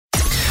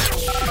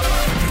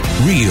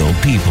Real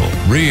people,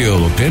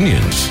 real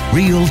opinions,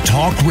 real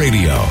talk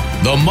radio.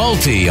 The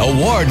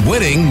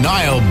multi-award-winning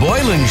Niall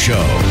Boylan Show.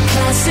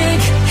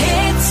 Classic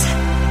hits.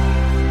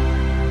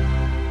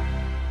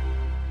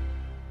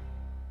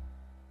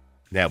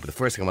 Now, but the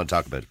first thing I want to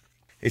talk about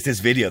is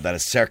this video that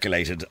has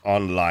circulated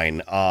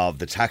online of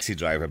the taxi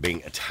driver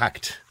being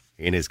attacked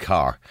in his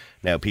car.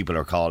 Now, people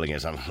are calling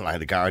it online.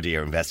 The Gardaí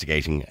are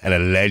investigating an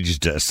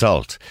alleged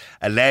assault.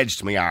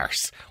 Alleged, my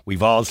arse.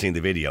 We've all seen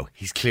the video.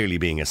 He's clearly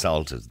being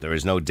assaulted. There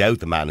is no doubt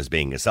the man is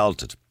being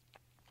assaulted.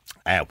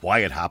 Why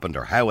it happened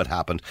or how it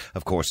happened,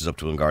 of course, is up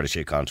to An Garda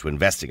Síochána to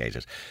investigate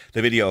it.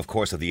 The video, of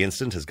course, of the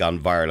incident has gone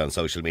viral on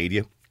social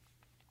media.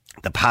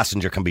 The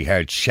passenger can be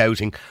heard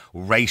shouting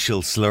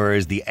racial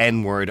slurs, the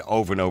N-word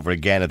over and over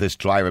again at this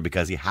driver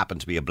because he happened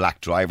to be a black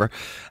driver,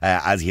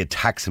 as he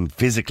attacks him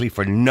physically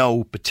for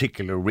no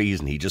particular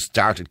reason. He just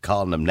started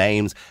calling him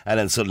names and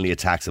then suddenly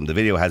attacks him. The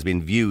video has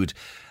been viewed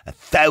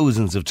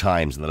thousands of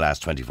times in the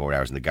last 24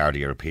 hours, and the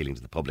Gardaí are appealing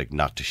to the public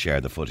not to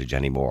share the footage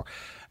anymore.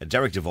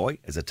 Derek Devoy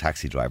is a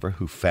taxi driver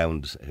who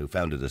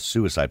founded a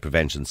suicide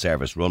prevention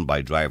service run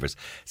by drivers.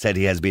 Said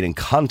he has been in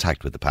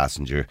contact with the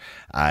passenger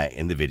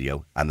in the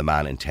video, and the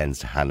man intends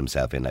to hand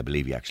himself in. I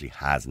believe he actually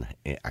hasn't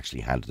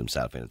actually handed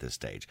himself in at this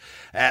stage.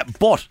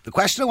 But the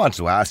question I wanted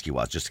to ask you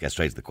was, just to get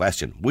straight to the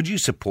question, would you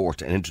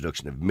support an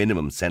introduction of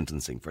minimum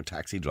sentencing for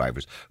taxi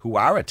drivers who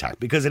are attacked?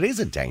 Because it is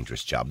a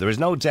dangerous job. There is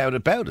no doubt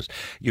about it.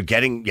 You're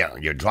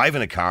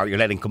driving a car, you're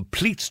letting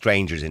complete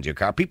strangers into your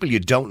car, people you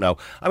don't know.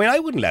 I mean, I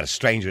wouldn't let a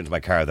stranger into my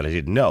car that I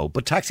didn't know,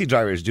 but taxi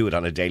drivers do it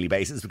on a daily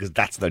basis because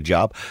that's their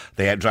job.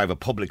 They drive a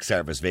public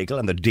service vehicle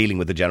and they're dealing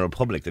with the general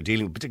public. They're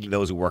dealing, particularly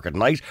those who work at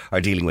night,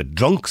 are dealing with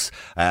drunks,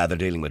 they're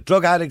dealing with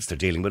drug addicts, they're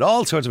dealing with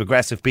all sorts of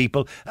aggressive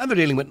people, and they're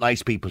dealing with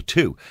nice people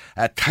too.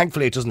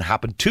 Thankfully it doesn't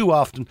happen too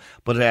often,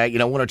 but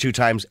one or two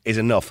times is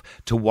enough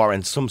to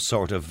warrant some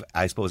sort of,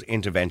 I suppose,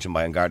 intervention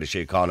by An Garda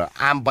Síochána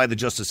and by the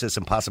justice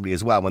system possibly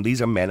as well, when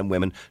these are men and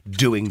women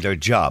doing their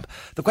job.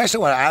 The question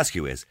I want to ask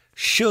you is,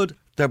 should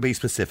there be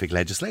specific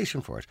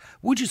legislation for it?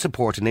 Would you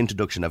support an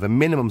introduction of a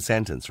minimum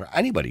sentence for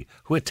anybody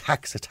who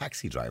attacks a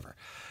taxi driver?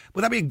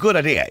 Would that be a good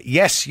idea?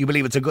 Yes, you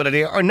believe it's a good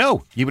idea, or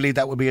no, you believe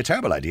that would be a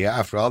terrible idea.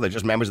 After all, they're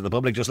just members of the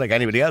public, just like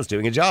anybody else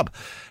doing a job.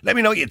 Let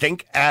me know what you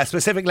think.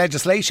 Specific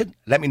legislation,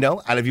 let me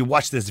know. And if you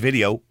watch this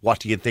video, what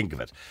do you think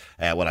of it?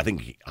 Well, I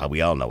think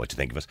we all know what to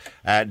think of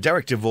it.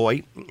 Derek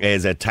Devoy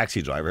is a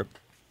taxi driver,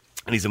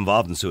 and he's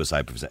involved in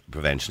suicide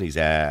prevention. He's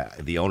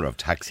the owner of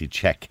Taxi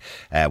Check,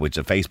 which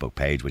is a Facebook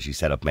page which he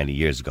set up many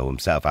years ago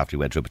himself after he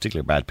went through a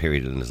particularly bad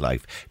period in his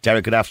life.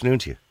 Derek, good afternoon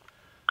to you.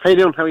 How you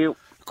doing? How are you?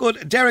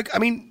 Good. Derek, I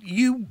mean,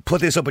 you put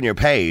this up on your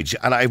page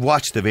and I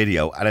watched the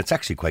video and it's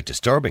actually quite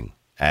disturbing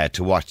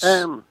to watch.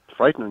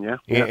 Frightening, yeah.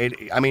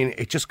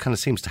 It just kind of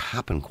seems to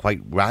happen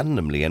quite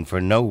randomly and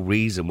for no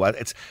reason.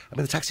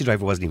 The taxi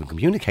driver wasn't even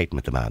communicating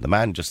with the man. The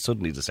man just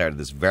suddenly decided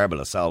this verbal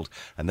assault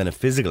and then a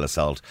physical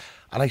assault.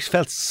 And I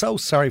felt so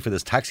sorry for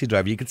this taxi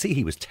driver. You could see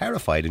he was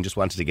terrified and just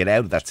wanted to get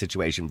out of that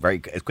situation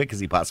as quick as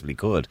he possibly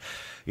could.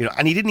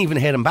 And he didn't even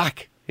hit him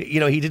back.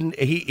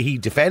 He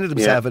defended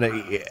himself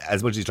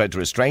as much as he tried to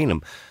restrain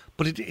him.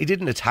 But he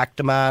didn't attack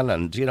the man,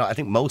 and I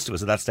think most of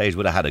us at that stage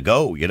would have had a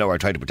go, or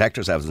tried to protect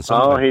ourselves in some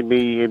way. Oh, he'd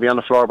be on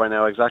the floor by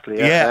now, exactly.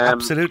 Yeah,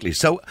 absolutely.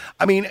 So,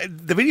 I mean,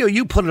 the video,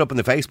 you put it up on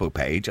the Facebook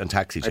page on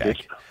Taxi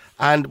Check,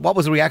 and what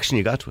was the reaction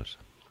you got to it?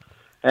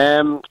 I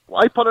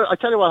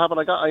tell you what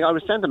happened. I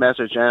was sent a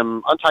message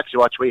on Taxi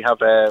Watch. We have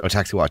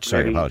Taxi Watch.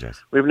 Sorry, I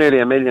apologise. We've nearly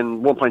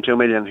 1.2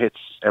 million hits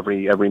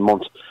every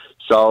month.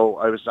 So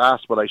I was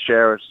asked would I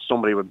share it.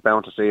 Somebody was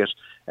bound to see it.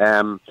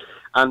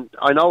 And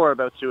I know we're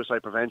about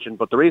suicide prevention,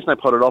 but the reason I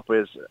put it up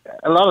is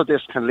a lot of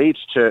this can lead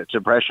to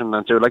depression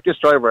and to, like, this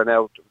driver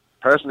now,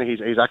 personally, he's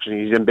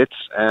in bits.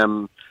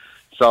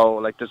 So,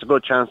 like, there's a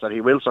good chance that he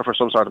will suffer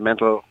some sort of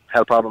mental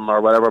health problem or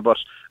whatever. But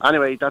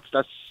anyway, that's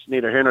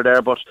neither here nor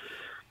there. But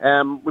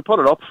we put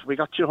it up. We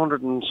got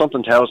 200 and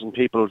something thousand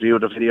people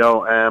viewed the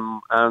video.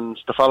 And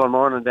the following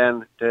morning,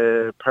 then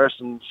the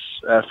person's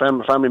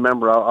family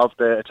member of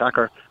the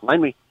attacker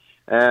rang me.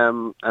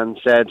 And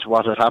said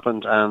what had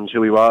happened and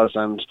who he was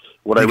and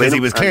would I win him. Because he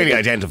was clearly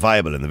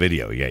identifiable in the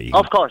video,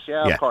 Of course,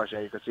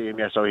 you could see him,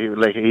 so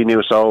he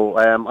knew. So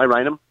I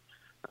rang him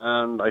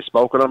and I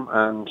spoke with him,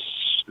 and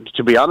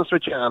to be honest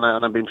with you,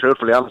 and I'm being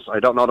truthfully honest, I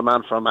don't know the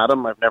man from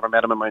Adam. I've never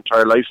met him in my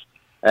entire life.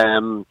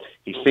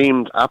 He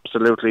seemed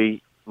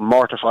absolutely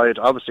mortified.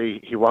 Obviously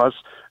he was.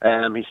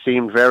 He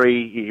seemed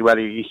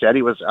he said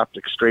he was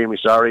extremely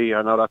sorry.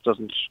 I know that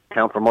doesn't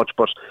count for much,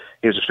 but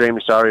he was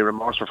extremely sorry,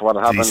 remorseful for what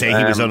had happened. Did he say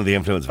he was under the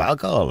influence of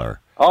alcohol, or?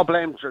 Oh,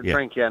 blamed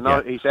drink, yeah.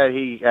 No, he said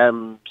he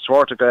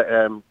swore to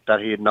that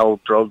he had no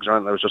drugs or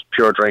anything. It was just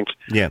pure drink.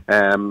 Yeah.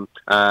 And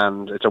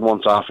it's a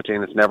once-off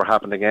thing. It's never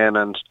happened again.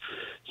 And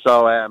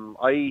so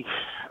I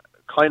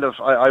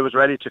was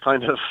ready to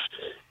kind of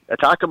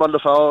attack him on the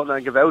phone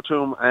and give out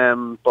to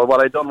him. But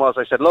what I done was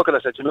I said, you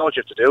know what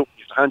you have to do?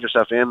 You have to hand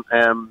yourself in.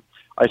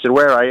 I said,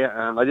 where are you?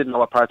 And I didn't know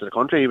what part of the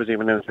country he was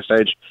even in at the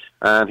stage.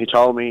 And he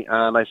told me,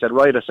 and I said,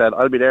 right,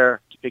 I'll be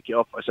there to pick you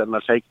up. I said, and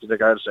I'll take you to the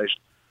Garda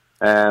station.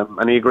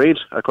 And he agreed.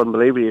 I couldn't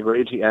believe he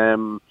agreed.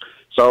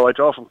 So I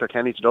drove from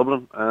Kilkenny to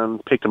Dublin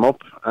and picked him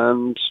up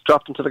and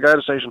dropped him to the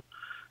Garda station.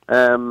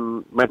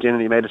 Went in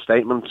and he made a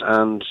statement,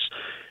 and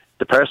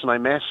the person I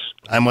met...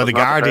 And were the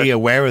Gardaí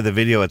aware of the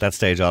video at that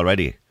stage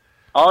already?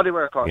 Oh, they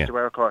were, of course. Yeah. They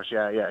were, of course.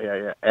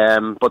 Yeah.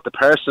 But the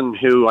person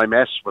who I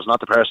met was not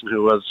the person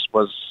who was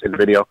in the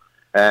video.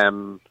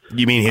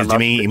 You mean his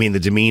demeanor? You mean the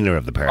demeanor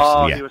of the person?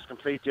 Oh, yeah. He was a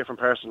completely different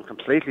person.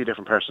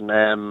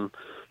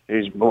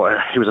 He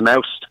was a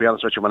mouse, to be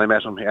honest with you, when I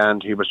met him,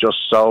 and he was just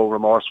so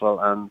remorseful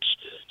and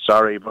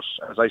sorry. But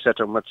as I said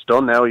to him, it's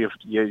done now. You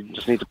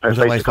just need to face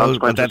the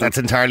consequences. That's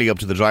entirely up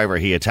to the driver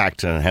he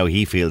attacked and how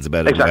he feels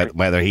about it, exactly.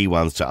 whether he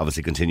wants to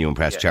obviously continue and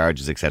press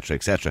charges, etc.,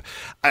 etc.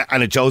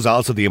 And it shows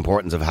also the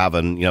importance of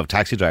having,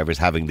 taxi drivers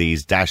having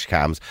these dash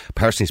cams.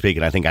 Personally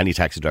speaking, I think any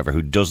taxi driver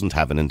who doesn't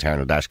have an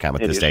internal dash cam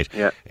at this stage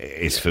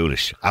is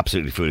foolish,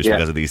 absolutely foolish,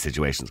 because of these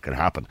situations can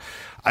happen.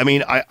 I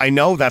mean, I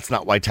know that's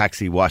not why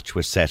Taxi Watch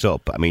was set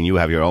up. I mean, you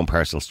have your own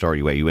personal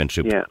story where you went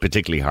through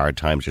particularly hard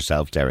times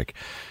yourself, Derek,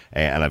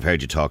 and I've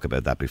heard you talk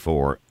about that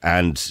before.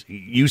 And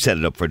you set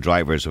it up for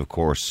drivers, of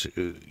course,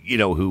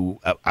 who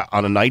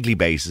on a nightly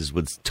basis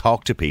would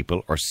talk to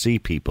people or see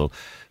people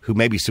who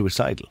may be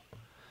suicidal.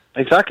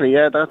 Exactly,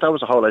 yeah, that was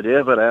the whole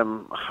idea. But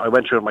I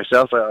went through it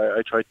myself.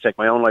 I tried to take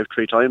my own life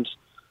 3 times,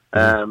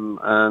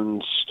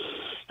 and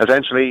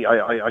eventually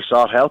I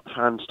sought help,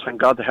 and thank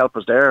God the help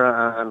was there,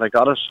 and I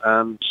got it.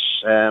 And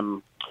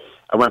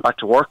I went back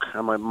to work,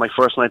 and my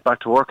first night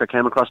back to work, I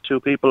came across 2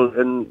 people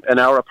in an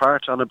hour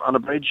apart on a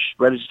bridge,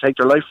 ready to take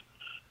their life.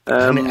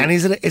 And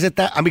is it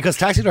that? And because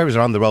taxi drivers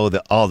are on the road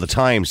all the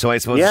time, so I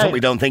suppose it's something we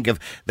don't think of.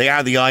 They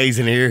are the eyes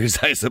and ears,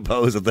 I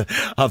suppose, of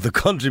the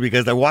country,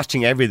 because they're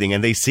watching everything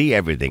and they see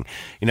everything.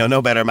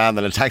 No better man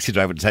than a taxi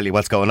driver to tell you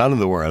what's going on in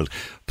the world.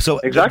 So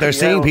they're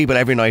seeing people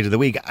every night of the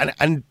week.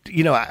 And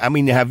I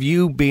mean, have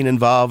you been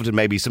involved in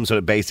maybe some sort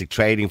of basic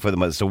training for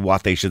them as to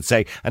what they should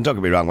say? And don't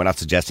get me wrong, we're not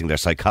suggesting they're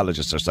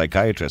psychologists or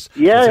psychiatrists.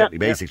 Certainly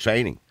basic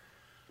training.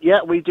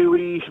 Yeah, we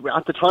do.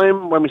 At the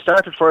time when we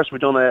started first, we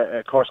done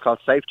a course called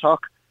Safe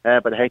Talk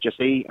by the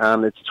HSE,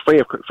 and it's free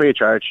of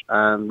charge,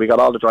 and we got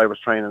all the drivers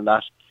trained in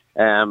that,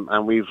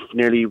 and we've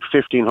nearly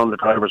 1,500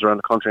 drivers around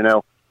the country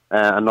now,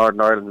 and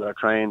Northern Ireland that are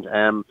trained.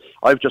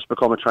 I've just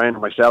become a trainer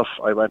myself.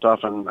 I went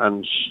off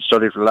and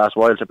studied for the last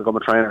while to become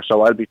a trainer,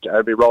 so I'll be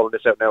rolling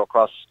this out now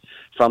across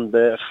from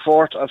the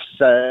 4th of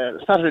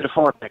Saturday the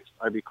 4th next.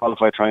 I'll be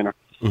qualified trainer.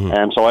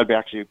 Mm-hmm. So I'll be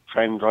actually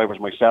training drivers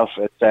myself.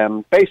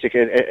 It's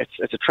basically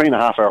it's a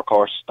 3.5 hour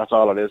course. That's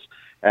all it is.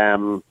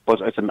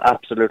 But it's an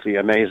absolutely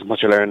amazing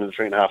what you learn in the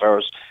 3.5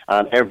 hours,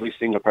 and every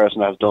single person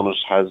that has done it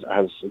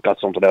has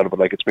got something out of it.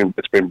 Like it's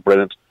been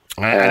brilliant.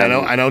 And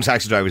I know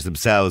taxi drivers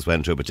themselves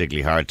went through a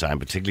particularly hard time,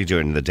 particularly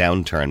during the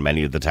downturn.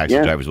 Many of the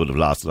taxi drivers would have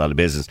lost a lot of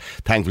business.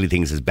 Thankfully,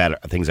 things are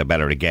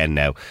better again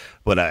now.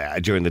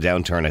 But during the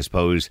downturn, I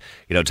suppose,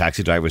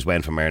 taxi drivers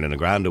went from earning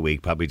 £1,000 a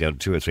week probably down to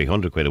 200 or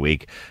 300 quid a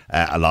week.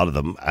 A lot of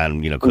them,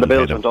 and couldn't pay them. The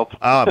bills went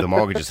up. The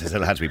mortgages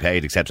still had to be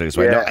paid, etc.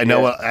 So I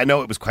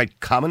know it was quite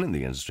common in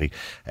the industry.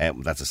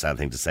 That's a sad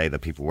thing to say, that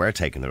people were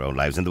taking their own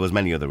lives, and there was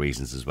many other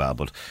reasons as well.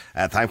 But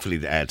thankfully,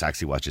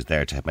 Taxi Watch is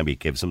there to maybe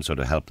give some sort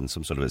of help and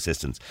some sort of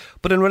assistance.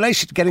 But in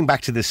relation to getting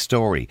back to this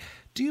story,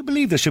 do you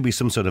believe there should be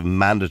some sort of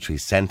mandatory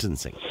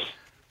sentencing?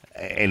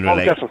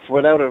 Definitely,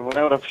 without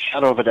a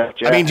shadow of a doubt.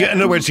 Yeah. I mean,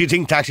 in other words, do you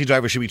think taxi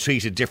drivers should be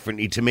treated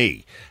differently to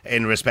me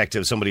in respect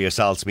of somebody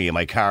assaults me in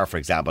my car, for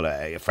example,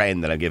 a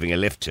friend that I'm giving a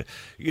lift to?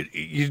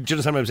 You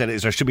understand what I'm saying?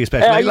 There should be a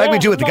special, like we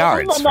do with the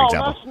guards, for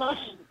example.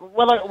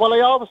 Well,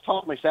 I always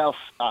thought myself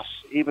that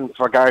even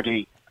for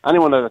Gardaí,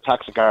 anyone that's a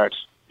taxi guard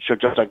should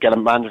just get a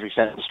mandatory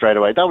sentence straight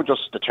away. That would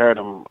just deter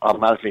them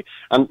automatically.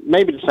 And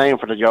maybe the same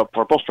for the job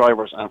for bus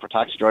drivers and for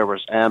taxi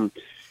drivers.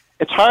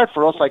 It's hard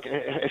for us, like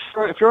if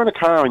you're in a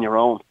car on your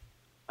own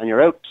and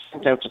you're out to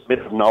the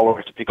middle of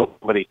nowhere to pick up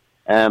somebody,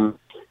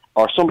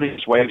 or somebody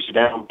just waves you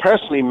down.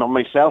 Personally,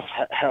 myself,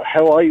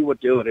 how I would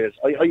do it is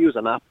I use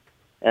an app.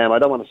 I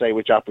don't want to say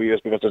which app we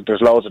use because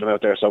there's loads of them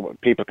out there, so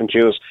people can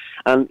choose.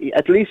 And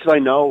at least I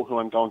know who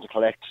I'm going to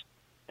collect.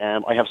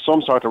 I have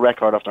some sort of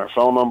record of their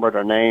phone number,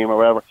 their name, or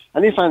whatever.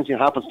 And if anything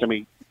happens to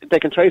me, they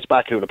can trace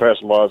back who the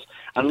person was.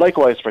 And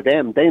likewise for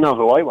them, they know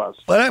who I was.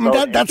 Well, I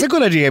mean, that's a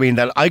good idea. I mean,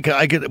 that I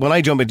could, when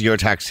I jump into your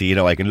taxi,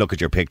 I can look at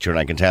your picture and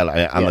I can tell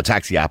on the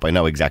taxi app, I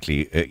know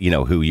exactly,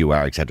 who you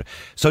are, etc.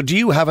 So do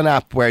you have an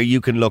app where you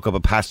can look up a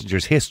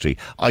passenger's history,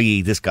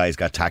 i.e. this guy's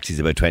got taxis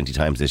about 20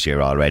 times this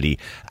year already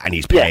and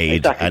he's paid? Yeah,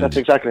 exactly. That's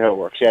exactly how it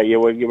works. Yeah, you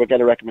will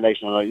get a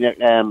recommendation on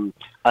it.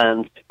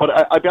 But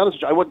I'll be honest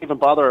with you, I wouldn't even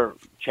bother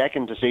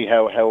checking to see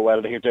how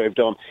well they've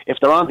done. If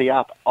they're on the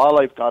app, all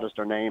I've got is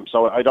their name,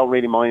 so I don't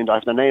really mind. I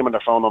have their name and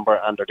their phone number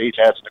and their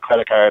details and the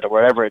credit card or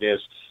wherever it is.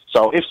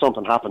 So if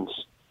something happens,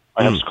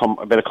 I have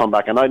a bit of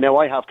comeback, and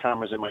I have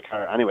cameras in my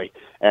car anyway.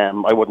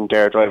 I wouldn't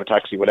dare drive a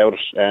taxi without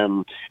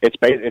it.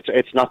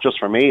 It's not just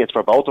for me; it's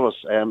for both of us.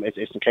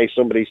 It's in case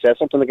somebody says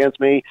something against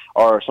me,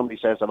 or somebody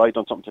says that I've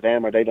done something to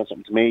them, or they done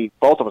something to me.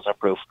 Both of us have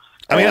proof.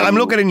 I mean, I'm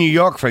looking in New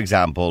York, for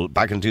example.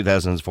 Back in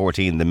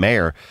 2014, the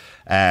mayor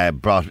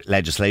brought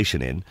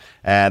legislation in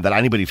that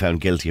anybody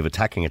found guilty of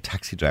attacking a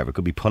taxi driver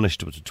could be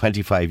punished with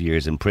 25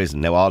 years in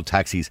prison. Now, all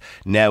taxis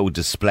now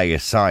display a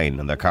sign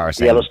on their car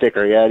saying... Yellow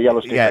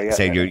sticker.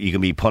 Saying you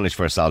can be punished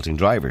for assaulting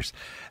drivers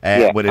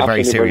with a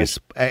very serious...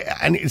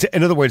 and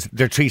in other words,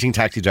 they're treating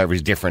taxi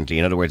drivers differently.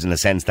 In other words, in the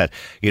sense that,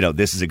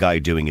 this is a guy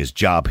doing his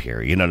job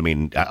here. You know what I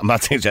mean? I'm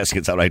not suggesting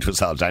it's all right to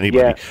assault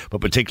anybody,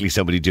 but particularly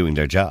somebody doing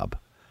their job.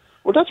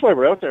 Well, that's why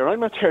we're out there.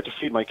 I'm out there to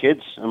feed my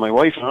kids and my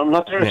wife. I'm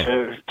not there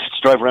to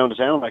drive around the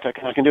town. Like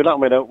I can do that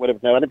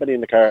without anybody in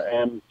the car.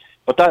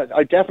 But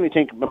I definitely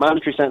think the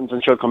mandatory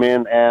sentencing should come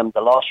in. The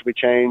law should be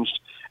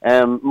changed.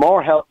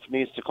 More help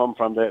needs to come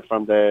from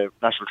the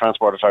National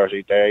Transport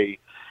Authority.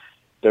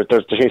 There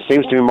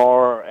seems to be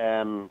more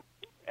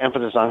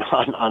emphasis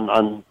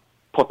on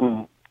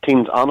putting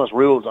things on us,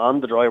 rules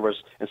on the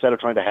drivers, instead of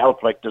trying to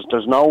help. Like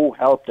there's no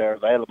help there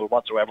available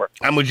whatsoever.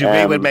 And would you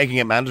agree with making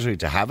it mandatory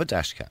to have a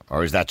dash cam,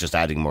 or is that just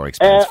adding more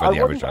expense for the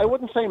average driver? I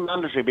wouldn't say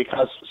mandatory,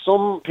 because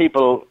some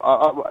people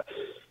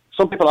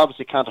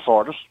obviously can't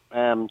afford it.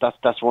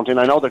 That's one thing.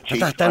 I know they're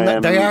cheap.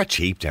 They are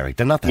cheap, Derek.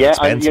 They're not that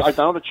expensive. I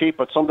know they're cheap,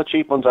 but some of the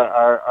cheap ones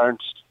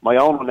aren't. My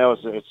own one now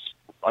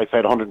I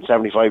paid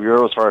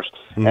 €175 for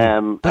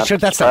it. But sure,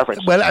 that's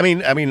perfect. Well, I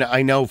mean,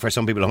 I know for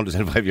some people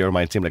 €175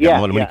 might seem like a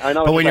lot of money.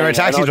 But when you're a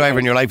taxi driver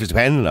and your life is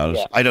dependent on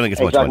it, I don't think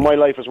it's much money. My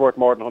life is worth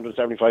more than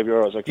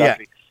 €175,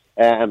 exactly.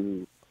 Yeah.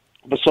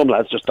 But some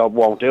lads just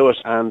won't do it,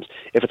 and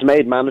if it's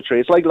made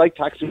mandatory, it's like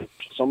taxi.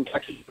 Some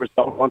taxi drivers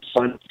don't want to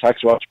sign up to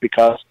Taxi Watch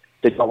because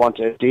they don't want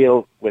to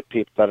deal with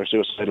people that are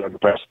suicidal or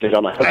depressed. They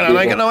don't know how to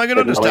I can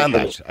understand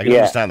that. I can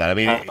understand that. I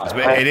mean,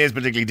 it is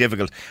particularly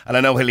difficult. And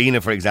I know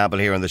Helena, for example,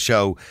 here on the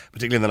show,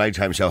 particularly in the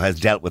nighttime show, has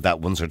dealt with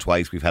that once or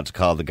twice. We've had to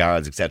call the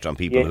guards, etc., on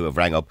people who have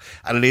rang up.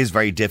 And it is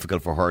very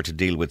difficult for her to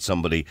deal with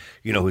somebody,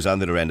 who's on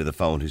the other end of the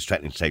phone, who's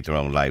threatening to take their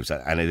own lives.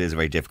 And it is a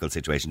very difficult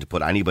situation to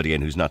put anybody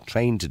in who's not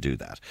trained to do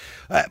that.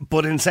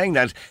 But in saying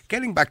that,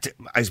 getting back to,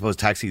 I suppose,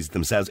 taxis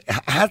themselves,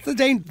 has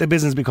the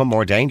business become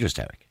more dangerous,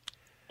 Derek?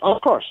 Of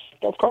course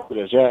it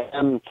is. Yeah,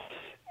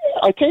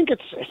 I think it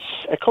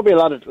could be a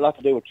lot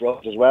to do with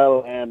drugs as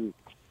well.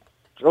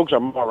 Drugs are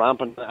more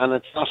rampant, and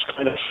it's not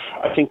kind of.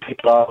 I think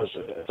people are always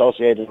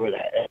associated with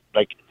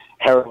like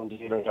heroin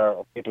dealers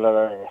or people that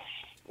are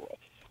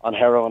on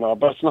heroin,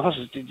 but it's not.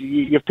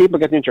 You have people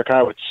getting into your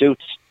car with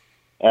suits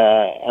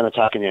and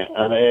attacking you,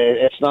 and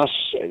it's not.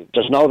 It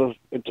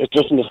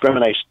doesn't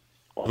discriminate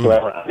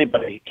whatsoever.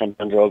 Anybody can be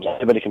on drugs.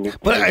 Anybody can be.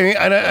 But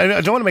I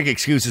don't want to make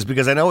excuses,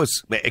 because I know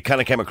it kind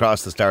of came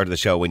across the start of the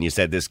show when you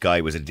said this guy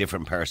was a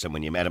different person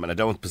when you met him, and I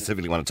don't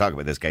specifically want to talk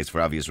about this case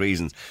for obvious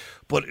reasons.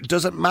 But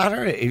does it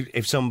matter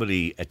if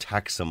somebody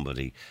attacks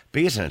somebody,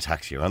 be it in a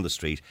taxi or on the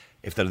street,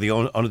 if they're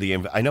under the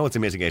influence? I know it's a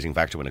mitigating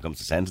factor when it comes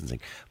to sentencing,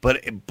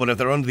 but if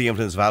they're under the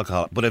influence of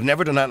alcohol, but have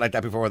never done that like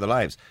that before in their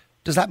lives,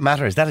 does that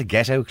matter? Is that a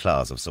get-out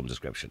clause of some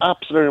description?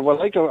 Absolutely. Well,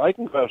 I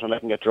can go out and I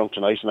can get drunk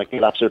tonight and I can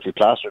get absolutely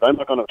plastered. I'm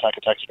not going to attack a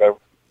taxi driver.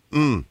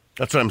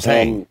 That's what I'm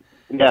saying.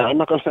 I'm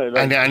not going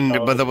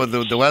to. But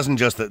there wasn't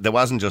just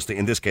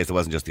in this case. There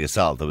wasn't just the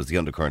assault. There was the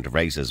undercurrent of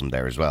racism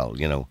there as well.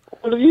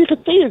 Well, you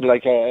could see it.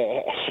 Like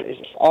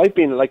I've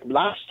been like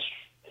last.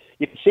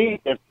 You could see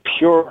the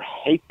pure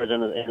hatred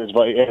in his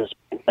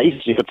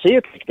face. You could see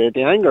it.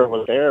 The anger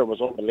was there. It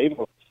was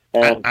unbelievable.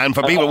 And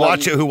for people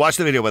who watch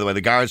the video, by the way, the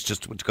guards,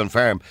 just to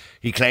confirm,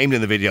 he claimed in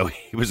the video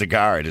he was a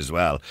guard as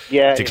well.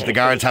 Yeah, the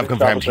guards have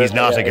confirmed he's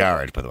not a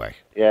guard, by the way.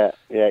 Yeah,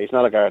 he's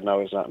not a guard. No,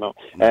 he's not. No.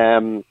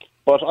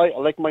 But I,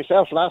 like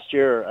myself, last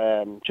year,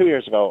 2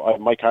 years ago,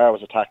 my car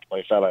was attacked by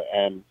a fella.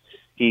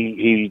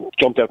 He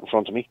jumped out in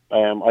front of me.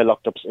 I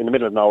locked up in the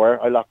middle of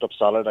nowhere. I locked up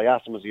solid. I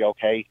asked him, "Was he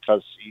okay?"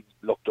 Because he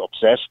looked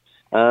upset,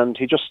 and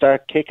he just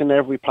started kicking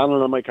every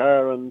panel on my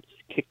car and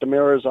kicked the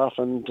mirrors off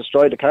and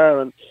destroyed the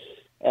car.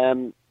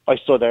 And I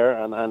stood there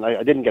and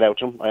I didn't get out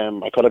to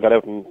him. I could have got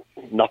out and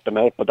knocked him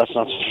out, but that's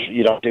not.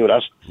 You don't do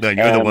that. No,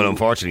 you're the one,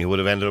 unfortunately, who would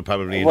have ended up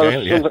probably in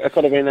jail. Yeah. It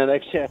could have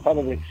been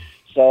probably.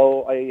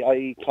 So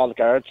I called the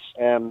guards.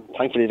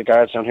 Thankfully, the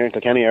guards down here in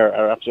Kilkenny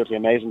are absolutely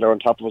amazing. They're on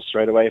top of us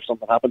straight away if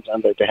something happens,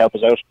 and they help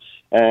us out.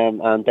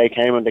 And they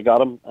came and they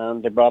got him,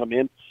 and they brought him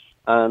in.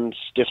 And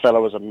this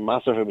fellow was he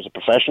was a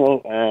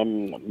professional,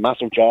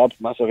 massive job,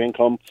 massive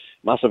income,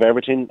 massive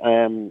everything,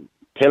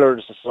 pillar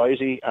of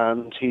society,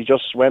 and he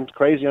just went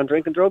crazy on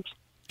drinking drugs.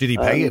 Did he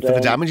pay for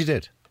the damage he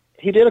did?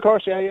 He did, of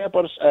course, yeah.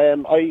 But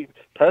I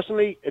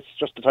personally, it's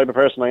just the type of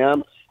person I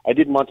am. I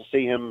didn't want to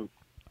see him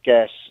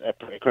get a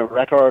criminal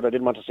record. I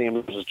didn't want to see him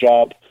lose his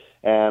job.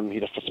 He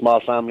had a small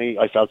family.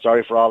 I felt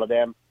sorry for all of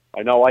them.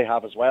 I know I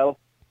have as well.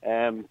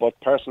 But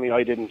personally,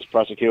 I didn't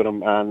prosecute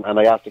him, and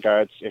I asked the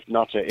guards if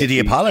not to. Did he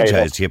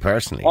apologise to you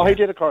personally? Oh, he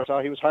did, of course. Oh,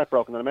 he was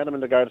heartbroken. I met him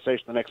in the guard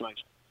station the next night.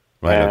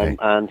 Right, okay.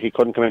 And he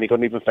couldn't come in. He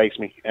couldn't even face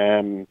me.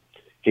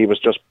 He was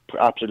just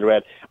absolutely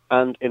red.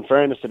 And in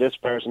fairness to this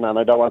person, and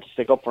I don't want to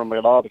stick up for him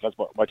at all because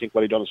I think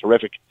what he done is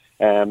horrific.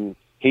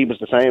 He was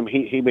the same.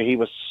 He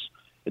was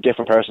a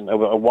different person. It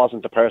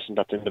wasn't the person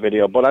that's in the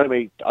video. But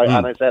anyway,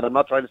 and I said I'm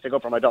not trying to stick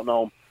up for him. I don't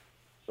know him.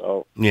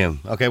 So yeah,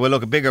 okay. Well,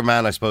 look, a bigger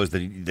man, I suppose,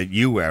 that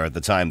you were at the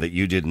time, that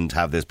you didn't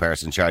have this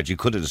person in charge. You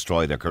could have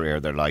destroyed their career,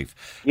 their life,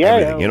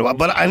 everything, you know.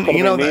 But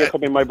it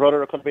could be my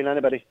brother, it could have been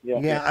anybody.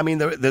 Yeah. I mean,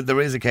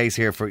 there is a case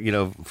here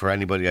for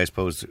anybody, I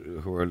suppose,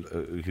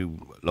 who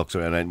looks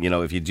around, and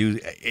if you do,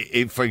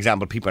 if for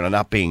example, people are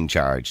not being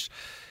charged.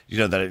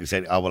 That they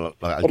say, "Oh well,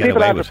 I'll get people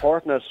away aren't with it."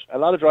 reporting it. A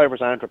lot of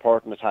drivers aren't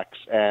reporting attacks.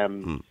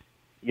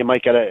 You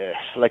might get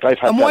I've had.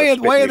 And why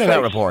are they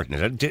not reporting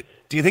it?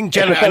 Do you think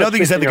generally? I know that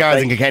you said the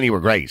guards in Kilkenny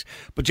were great,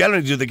 but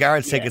generally, do the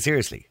guards take it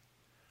seriously?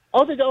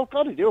 Oh, they do.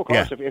 God, they do. Of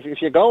course,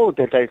 if you go,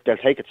 they'll take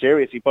it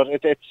seriously. But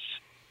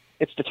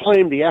it's the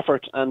time, the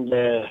effort, and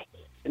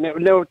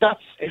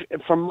that's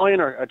for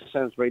minor. It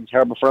sounds really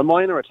terrible. For a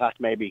minor attack,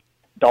 maybe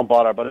don't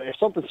bother. But if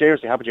something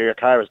seriously happens, your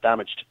car is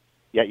damaged,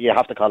 you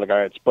have to call the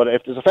guards. But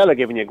if there's a fella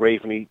giving you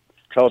grief and he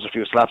throws a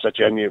few slaps at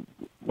you and you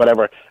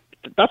whatever.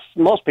 That's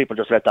most people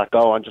just let that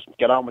go and just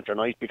get on with your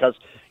night, because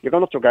you're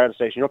going up to a guard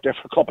station, you're up there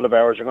for a couple of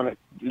hours, you're going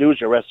to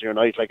lose your rest of your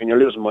night, and you're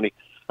losing money,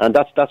 and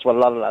that's what a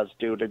lot of lads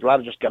do. They'd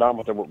rather just get on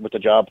with the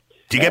job.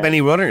 Do you get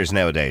many runners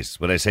nowadays?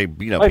 When I say I've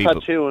people,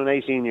 had two in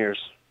 18 years.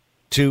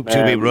 Two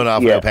people run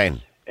off without paying.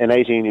 In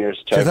 18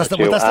 years. So that's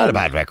not a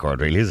bad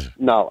record, really, is it?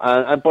 No,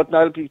 but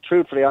I'll be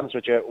truthfully honest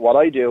with you. What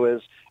I do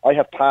is I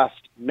have passed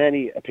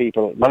many a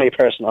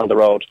person on the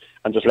road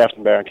and just left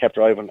them there and kept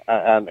driving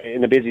and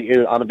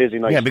on a busy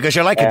night. Yeah, because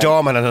you're like a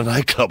doorman in a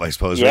nightclub, I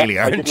suppose, really,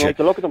 aren't you? I didn't like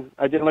the look of them.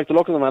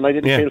 And I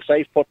didn't feel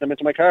safe putting them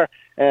into my car.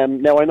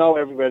 Now, I know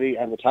everybody,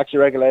 and the taxi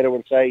regulator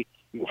would say,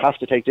 you have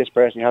to take this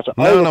person, you have to...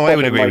 I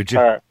would agree with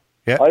you.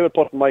 Yeah. I would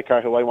put in my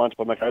car who I want to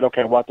put in my car. I don't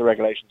care what the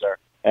regulations are.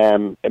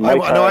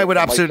 I would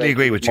absolutely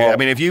agree with you. I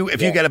mean, if you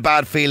get a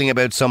bad feeling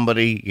about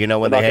somebody,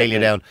 when they hail you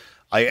down...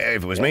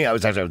 if it was me, I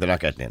was actually, they're not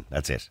getting in.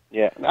 That's it.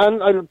 Yeah,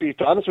 and I'll be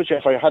honest with you,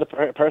 if I had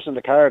a person in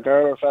the car, a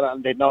girl or a fella,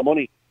 and they'd no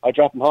money, I'd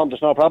drop them home,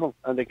 there's no problem,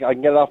 and I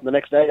can get it off them the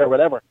next day or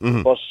whatever.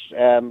 Mm-hmm. But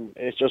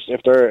it's just,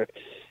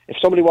 if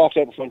somebody walks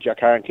out in front of your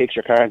car and kicks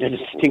your car and then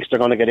thinks they're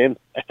going to get in,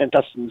 and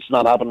it's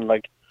not happening,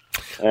 like...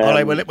 All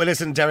right, well,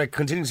 listen, Derek,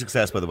 continued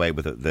success, by the way,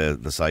 with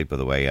the site, by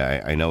the way.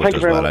 I know it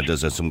does well. It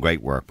does some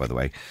great work, by the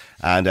way.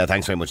 And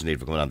thanks very much indeed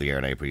for coming on the air,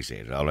 and I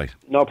appreciate it. All right.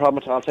 No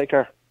problem at all. Take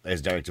care.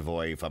 There's Derek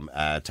Devoy from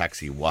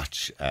Taxi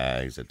Watch.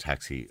 He's a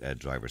taxi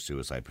driver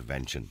suicide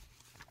prevention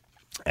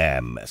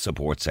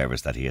support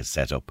service that he has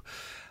set up.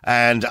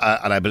 And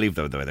I believe,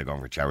 though, they're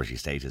going for charity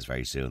status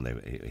very soon.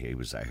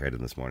 I heard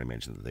him this morning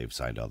mention that they've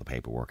signed all the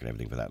paperwork and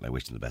everything for that, and I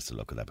wish them the best of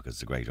luck with that, because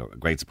it's a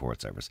great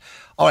support service.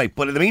 All right,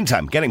 but in the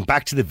meantime, getting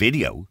back to the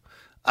video,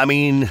 I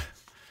mean...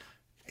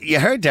 You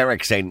heard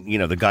Derek saying,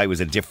 the guy was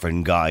a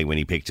different guy when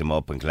he picked him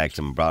up and collected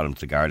him and brought him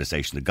to the Garda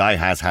station. The guy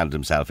has handed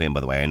himself in,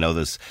 by the way. I know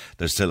there's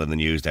still in the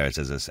news there. It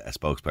says a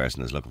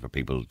spokesperson is looking for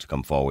people to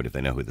come forward if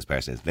they know who this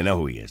person is. They know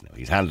who he is now.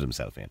 He's handed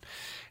himself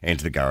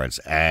into the Guards.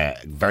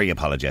 Very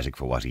apologetic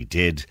for what he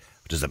did.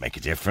 Does it make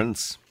a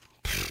difference?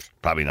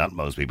 Probably not in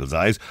most people's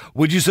eyes.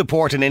 Would you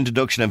support an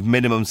introduction of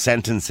minimum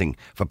sentencing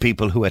for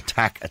people who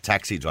attack a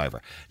taxi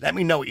driver? Let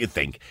me know what you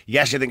think.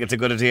 Yes, you think it's a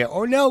good idea,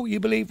 or no, you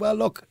believe, well,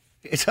 look,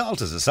 assault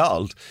is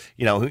assault.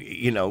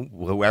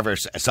 Whoever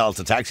assaults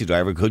a taxi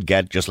driver could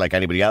get, just like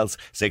anybody else,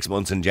 6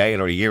 months in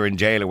jail or a year in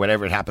jail or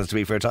whatever it happens to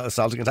be for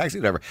assaulting a taxi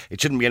driver.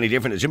 It shouldn't be any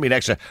different. It shouldn't be an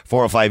extra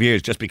 4 or 5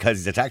 years just because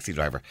he's a taxi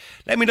driver.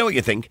 Let me know what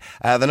you think.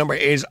 The number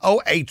is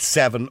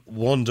 087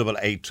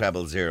 188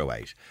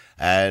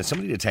 0008.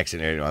 Somebody did text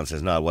in earlier on and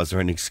says, no, was there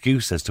an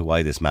excuse as to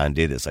why this man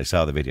did this? I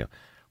saw the video.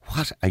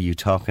 What are you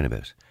talking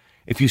about?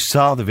 If you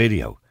saw the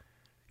video,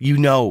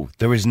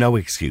 there is no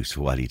excuse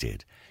for what he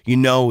did.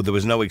 There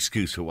was no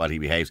excuse for what he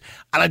behaves.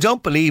 And I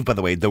don't believe, by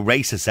the way, the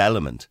racist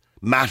element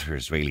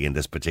matters really in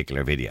this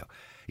particular video.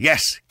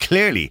 Yes,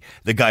 clearly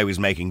the guy was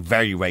making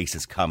very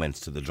racist comments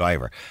to the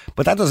driver.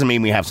 But that doesn't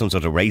mean we have some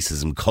sort of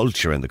racism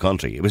culture in the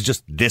country. It was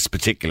just this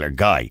particular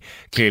guy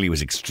clearly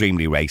was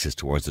extremely racist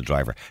towards the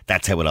driver.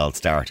 That's how it all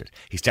started.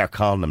 He started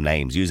calling them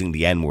names, using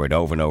the N-word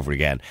over and over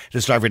again.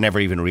 This driver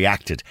never even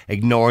reacted,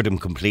 ignored him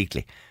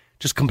completely.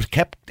 Just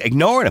kept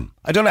ignoring him.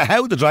 I don't know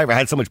how the driver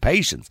had so much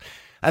patience.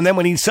 And then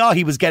when he saw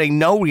he was getting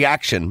no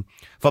reaction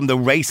from the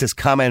racist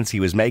comments he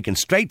was making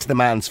straight to the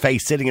man's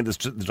face sitting in the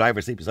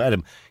driver's seat beside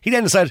him, he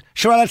then decided,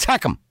 sure, I'll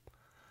attack him.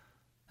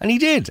 And he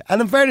did.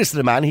 And in fairness to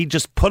the man, he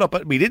just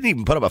he didn't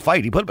even put up a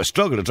fight. He put up a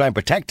struggle to try and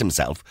protect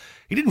himself.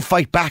 He didn't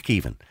fight back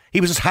even.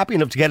 He was just happy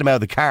enough to get him out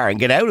of the car and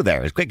get out of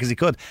there as quick as he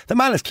could. The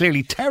man is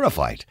clearly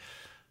terrified.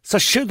 So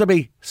should there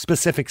be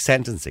specific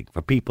sentencing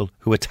for people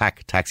who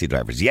attack taxi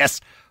drivers? Yes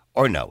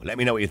or no? Let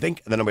me know what you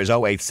think. The number is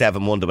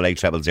 087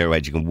 188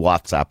 0008. You can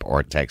WhatsApp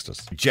or text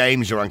us.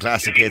 James, you're on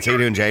Classic Hits. How you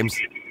doing, James?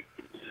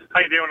 How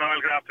you doing, Niall?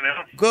 Good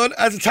afternoon. Good.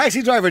 As a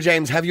taxi driver,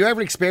 James, have you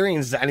ever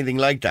experienced anything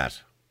like that?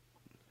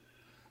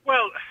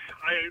 Well,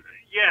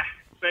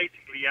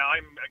 basically,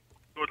 I'm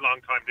a good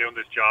long time doing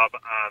this job,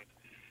 and,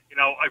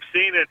 I've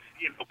seen it,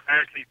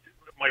 partly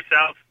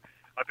myself,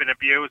 I've been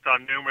abused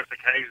on numerous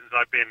occasions.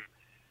 I've been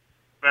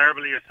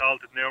verbally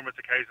assaulted numerous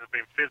occasions. I've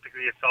been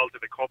physically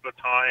assaulted a couple of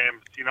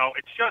times. You know,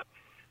 it's just,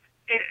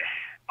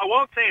 I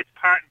won't say it's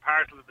part and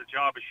parcel of the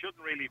job. It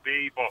shouldn't really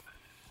be, but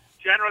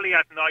generally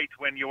at night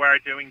when you are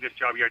doing this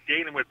job, you're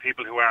dealing with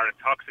people who are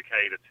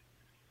intoxicated.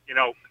 You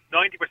know,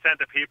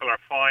 90% of people are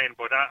fine,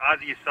 but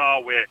as you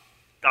saw with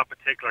that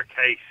particular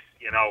case,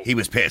 you know... He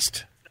was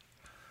pissed.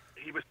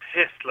 He was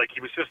pissed. Like,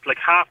 he was just like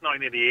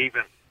 9:30 in the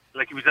evening.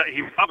 Like, he was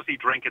obviously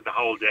drinking the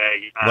whole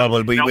day.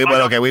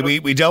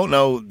 We don't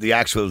know the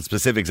actual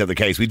specifics of the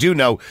case. We do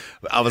know,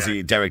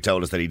 obviously, Derek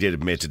told us that he did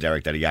admit to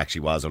Derek that he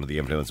actually was under the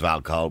influence of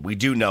alcohol. We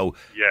do know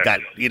that,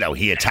 you know,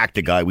 he attacked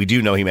the guy. We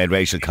do know he made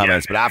racial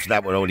comments, but after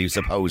that, we're only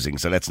supposing,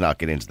 so let's not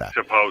get into that.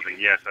 Supposing,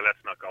 so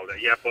let's not go there.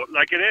 Yeah, but,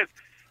 like, it is,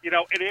 you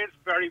know, it is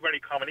very, very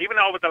common. Even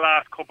over the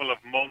last couple of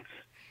months,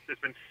 there's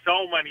been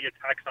so many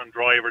attacks on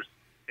drivers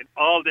in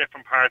all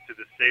different parts of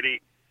the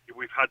city.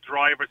 We've had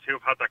drivers who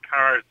have had their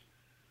cars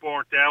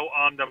burnt out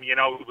on them. You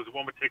know, there was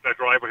one particular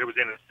driver who was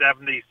in his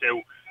 70s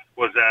who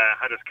was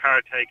had his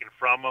car taken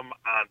from him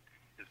and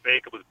his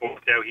vehicle was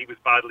burnt out. He was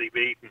badly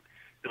beaten.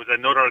 There was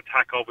another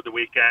attack over the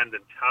weekend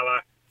in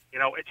Tala. You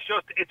know, it's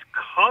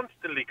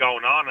constantly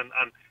going on, and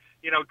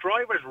you know,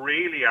 drivers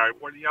really are.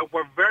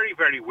 We're very,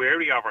 very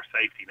wary of our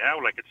safety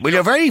now. Like, well,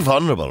 you're very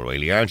vulnerable,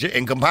 really, aren't you?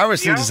 In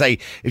comparison to, say,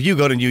 if you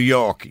go to New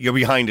York, you're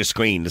behind a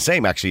screen. The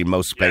same, actually, in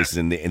most places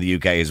in the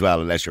UK as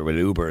well, unless you're with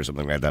Uber or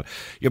something like that.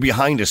 You're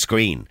behind a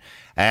screen,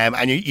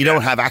 and you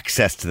don't have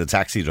access to the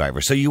taxi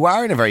driver. So you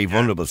are in a very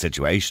vulnerable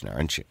situation,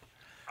 aren't you?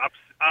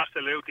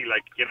 Absolutely.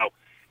 Like, you know,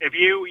 if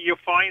you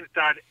find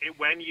that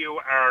when you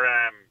are,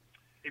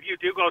 if you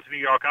do go to New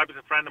York, I was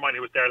a friend of mine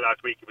who was there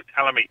last week. He was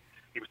telling me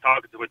he was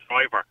talking to a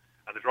driver.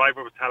 And the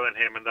driver was telling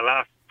him in the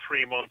last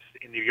 3 months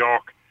in New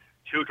York,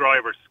 2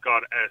 drivers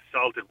got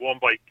assaulted, one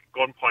by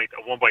gunpoint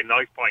and one by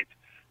knife point.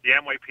 The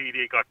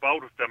NYPD got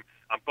both of them,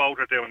 and both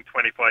are doing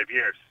 25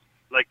 years.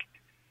 Like,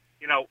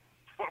 you know...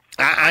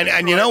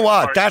 And you know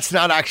what? That's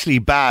not actually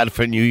bad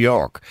for New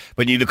York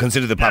when you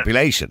consider the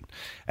population.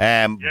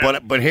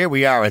 But here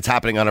we are, it's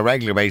happening on a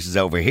regular basis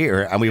over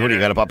here, and we've only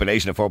got a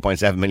population of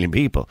 4.7 million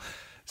people.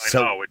 I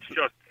know, it's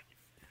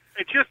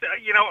just,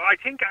 you know, I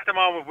think at the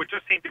moment we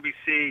just seem to be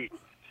seen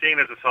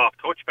as a soft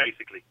touch,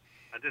 basically.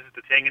 And this is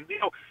the thing. And, you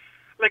know,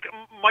 like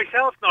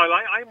myself now,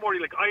 I'm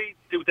worried, like, I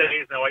do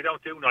days now, I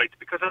don't do nights,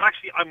 because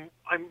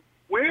I'm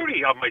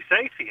wary of my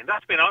safety. And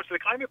that's been honest,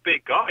 like, I'm a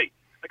big guy.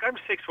 Like, I'm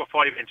 6'5"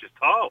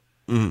 tall.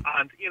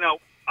 And, you know,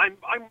 I'm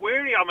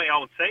wary of my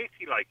own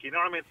safety, like, you know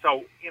what I mean?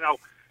 So, you know,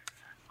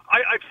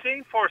 I've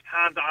seen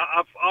firsthand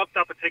of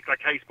that particular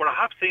case, but I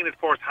have seen it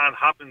firsthand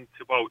happen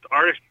to both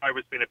Irish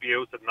drivers being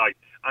abused at night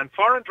and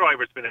foreign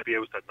drivers being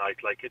abused at night.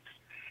 Like,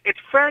 it's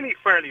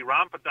fairly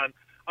rampant, and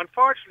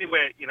unfortunately,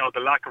 with, you know, the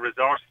lack of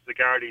resources the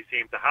Gardaí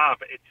seem to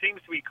have, it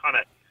seems to be kind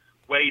of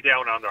way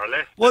down on our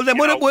list. Well, then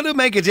would it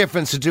make a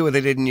difference to do what they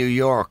did in New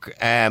York,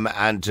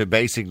 and to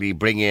basically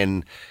bring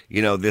in,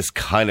 you know, this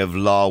kind of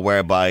law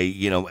whereby,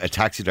 you know, a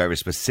taxi driver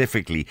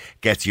specifically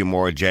gets you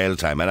more jail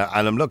time? And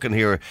I'm looking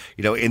here,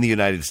 you know, in the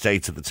United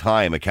States at the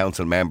time, a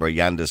council member,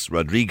 Yandis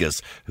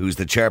Rodriguez, who's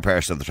the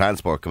chairperson of the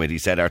Transport Committee,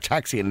 said our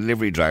taxi and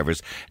delivery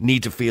drivers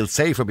need to feel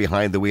safer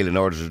behind the wheel in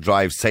order to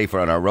drive safer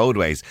on our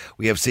roadways.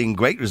 We have seen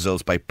great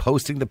results by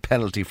posting the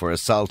penalty for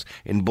assault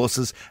in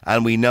buses,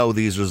 and we know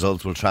these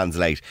results will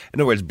translate. In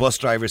other words, bus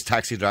drivers,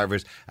 taxi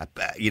drivers,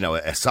 you know,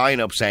 a sign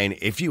up saying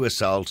if you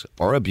assault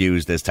or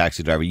abuse this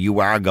taxi driver, you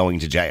are going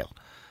to jail.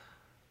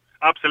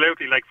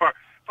 Absolutely. Like, for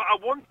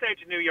at one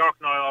stage in New York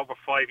now, over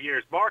 5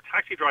 years, more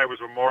taxi drivers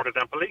were murdered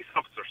than police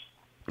officers.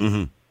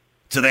 Mm-hmm.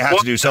 So they have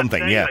to do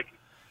something, yeah. Like,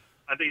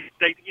 and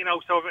they, you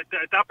know, so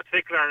that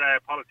particular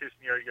politician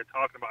you're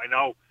talking about,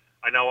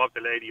 I know of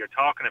the lady you're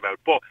talking about,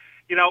 but,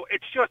 you know,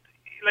 it's just,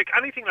 like,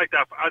 anything like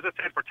that, as I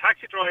said, for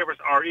taxi drivers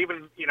or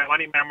even, you know,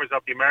 any members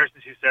of the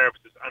emergency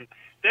services, and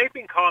they've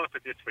been calling for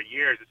this for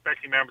years,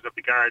 especially members of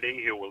the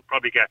Gardaí who will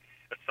probably get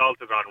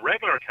assaulted on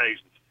regular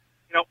occasions.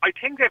 You know, I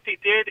think that they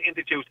did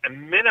introduce a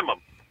minimum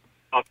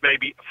of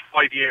maybe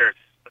 5 years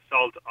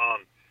assault on,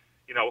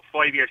 you know, a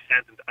 5-year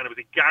sentence, and it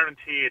was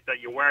guaranteed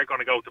that you were going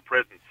to go to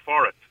prison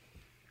for it.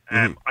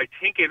 I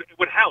think it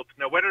would help.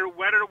 Now, whether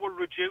it will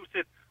reduce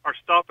it or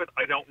stop it,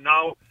 I don't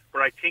know,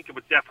 but I think it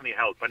would definitely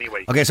help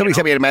anyway. Okay, somebody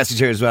sent me a message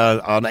here as well.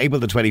 On April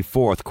the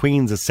 24th,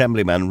 Queen's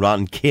Assemblyman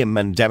Ron Kim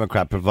and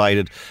Democrat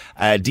provided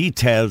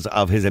details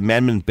of his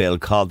amendment bill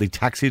called the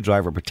Taxi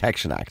Driver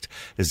Protection Act.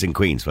 This is in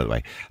Queen's, by the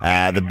way.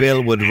 The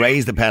bill would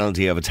raise the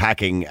penalty of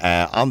attacking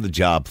on the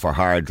job for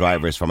hired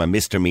drivers from a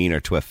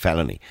misdemeanor to a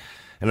felony.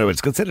 In other words,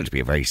 it's considered to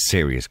be a very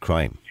serious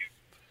crime.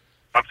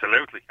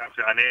 Absolutely.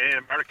 And in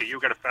America, you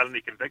get a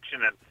felony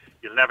conviction and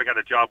you'll never get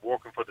a job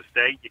working for the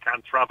state. You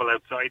can't travel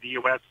outside the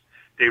US.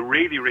 They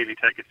really, really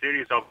take it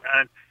serious.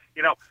 And,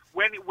 you know,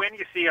 when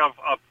you see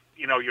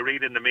you know, you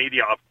read in the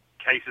media of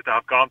cases that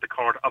have gone to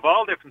court of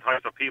all different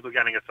types of people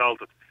getting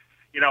assaulted,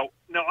 you know,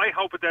 now I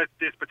hope that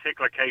this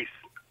particular case,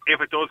 if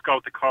it does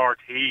go to court,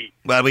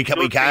 we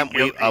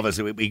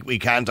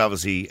can't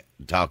obviously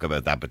talk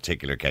about that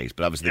particular case.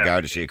 But obviously the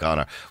Garda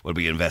Síochána will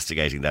be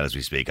investigating that as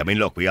we speak. I mean,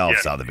 look, we all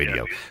saw the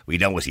video. We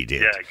know what he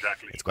did. Yeah,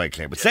 exactly. It's quite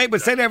clear. But stay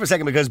there for a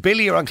second, because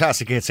Billy, you're on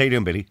Classic Hits. How you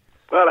doing, Billy?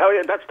 Well, how are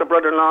you? That's the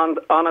brother-in-law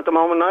on at the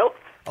moment, Niall.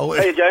 Oh,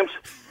 hey, James.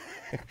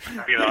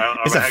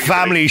 It's a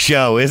family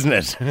show, isn't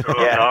it?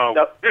 How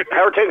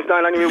are things,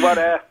 Niall? Anyway,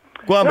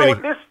 go on, Billy.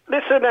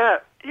 Listen,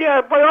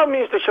 by all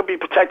means, they should be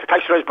protected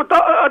taxi drivers, but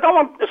I don't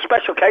want a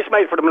special case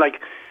made for them. Like,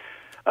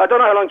 I don't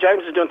know how long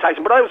James is doing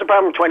taxi, but I was a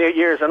barman for 28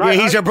 years. And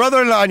he's your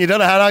brother-in-law, and you don't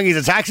know how long he's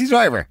a taxi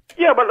driver.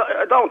 Yeah, well,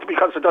 I don't,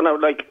 because I don't know,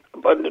 like,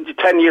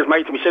 10 years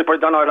mate to me, but I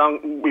don't know how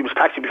long we was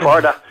taxi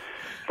before that.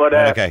 But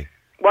okay.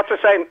 What's the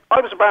saying?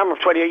 I was a barman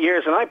for 28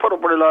 years, and I put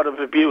up with a lot of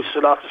abuse, a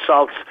lot of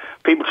assaults,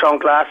 people throwing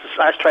glasses,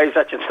 ashtrays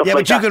at you and stuff like that. Yeah,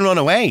 but you can run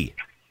away.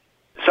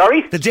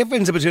 Sorry? The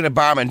difference between a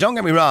barman, don't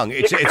get me wrong,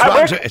 it's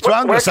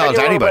wrong to assault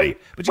anybody.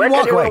 But you can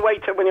walk away. Where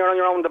can you run away when you're on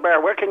your own in the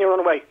bar? Where can you run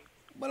away?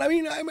 Well, I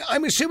mean,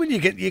 I'm assuming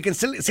you can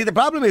still see. The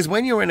problem is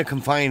when you're in a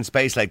confined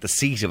space like the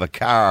seat of a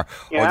car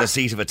or the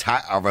seat of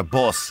a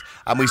bus,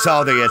 and we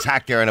saw the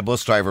attack there on a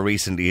bus driver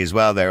recently as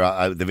well.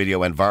 There, the video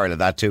went viral of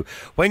that too.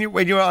 When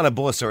you're on a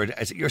bus or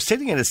you're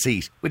sitting in a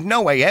seat with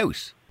no way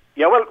out.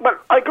 Yeah, well,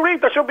 I agree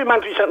there should be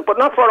mandatory sentence, but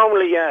not for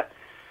only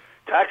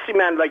taxi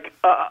men. Like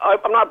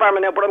I'm not a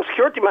barman now, but I'm a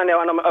security man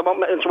now, and I'm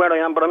where I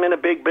am. But I'm in a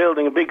big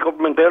building, a big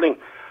government building,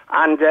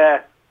 and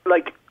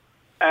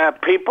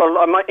people,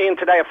 I'm in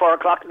today at 4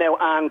 o'clock now,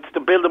 and the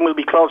building will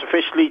be closed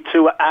officially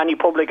to any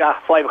public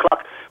at 5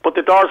 o'clock, but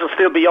the doors will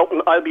still be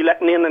open. I'll be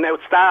letting in and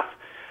out staff,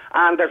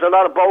 and there's a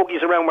lot of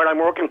bogies around where I'm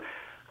working,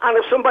 and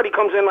if somebody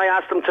comes in, I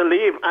ask them to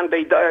leave, and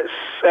they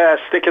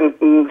stick a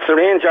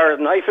syringe or a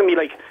knife in me,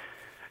 like,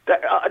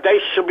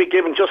 they should be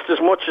given just as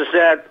much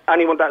as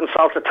anyone that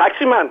insults a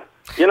taxi man.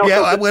 You know,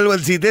 yeah, well,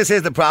 see, this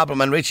is the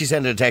problem, and Richie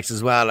sent a text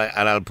as well,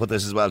 and I'll put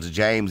this as well to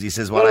James. He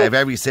says, well, I have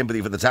every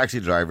sympathy for the taxi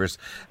drivers.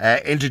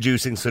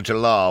 Introducing such a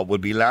law would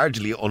be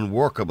largely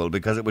unworkable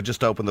because it would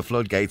just open the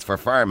floodgates for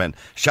firemen,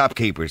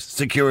 shopkeepers,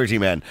 security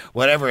men,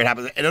 whatever it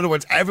happens. In other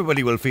words,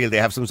 everybody will feel they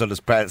have some sort of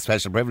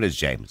special privilege,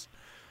 James.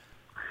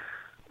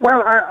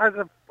 Well,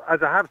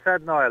 as I have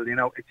said, Niall, you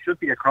know, it should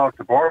be across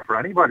the board for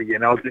anybody, you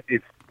know.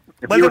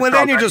 Well,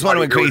 then you just want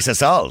to increase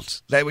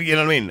assault. Like, you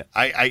know what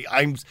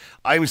I mean?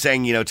 I'm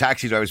saying, you know,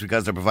 taxi drivers,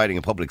 because they're providing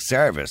a public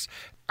service,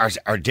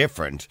 are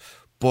different.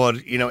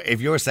 But, you know,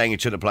 if you're saying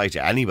it should apply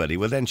to anybody,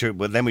 well,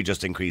 then we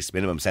just increase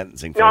minimum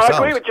sentencing for assault. I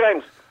agree with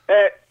James.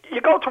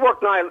 You go to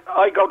work, Niall.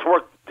 I go to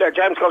work.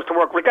 James goes to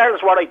work.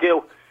 Regardless of what I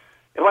do,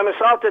 if I'm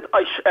assaulted,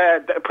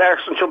 the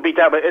person should be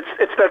dealt with.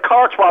 It's their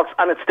court's fault,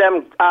 and it's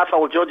them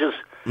asshole judges.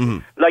 Mm-hmm.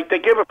 Like, they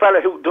give a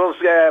fella who does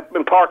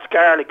imports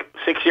garlic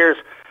 6 years,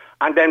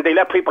 and then they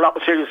let people up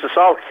with serious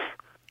assault.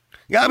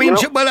 Yeah,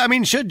 I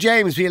mean, should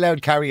James be allowed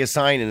to carry a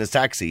sign in his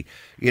taxi,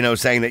 you know,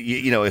 saying that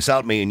you know,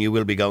 assault me and you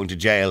will be going to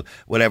jail,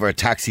 whatever,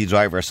 taxi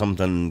driver or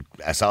something,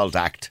 assault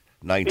act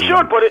 19. He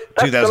should, but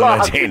the law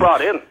has to be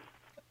brought in.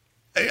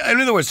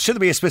 In other words, should there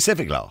be a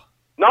specific law?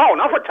 No,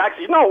 not for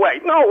taxis. No way.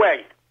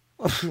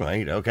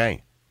 Right,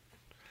 okay.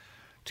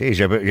 Geez,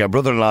 your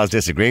brother-in-law's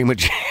disagreeing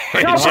with you. No,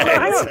 hang on.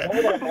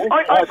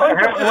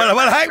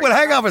 Well,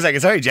 hang on for a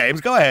second. Sorry,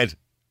 James, go ahead.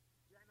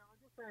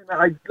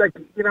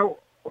 You know,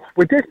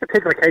 with this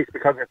particular case,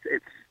 because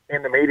it's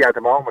in the media at the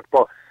moment,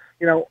 but,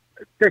 you know,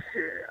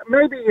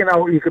 maybe, you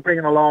know, you could bring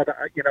in a law that,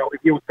 you know,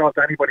 if you assault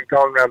anybody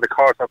going around the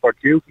course of their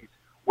duties,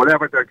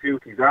 whatever their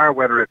duties are,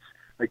 whether it's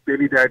like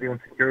Billy there doing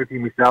security,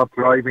 myself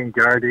driving,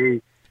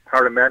 Gardaí,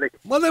 paramedic.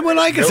 Well, then what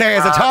I can say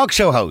as a talk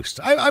show host,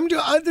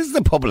 this is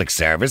the public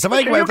service. If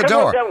I go out the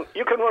door,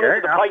 you can run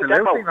into the Pike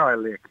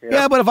Depot.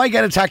 Yeah, but if I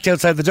get attacked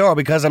outside the door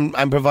because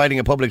I'm providing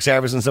a public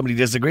service and somebody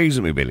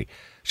disagrees with me, Billy,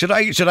 should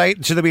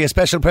there be a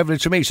special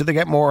privilege for me? Should they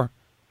get more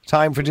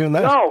time for doing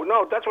that?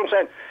 No, that's what I'm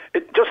saying.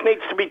 It just needs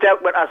to be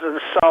dealt with as an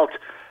assault,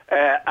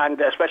 and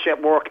especially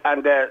at work,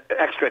 and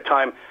extra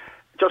time.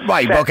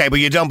 Okay, but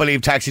you don't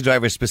believe taxi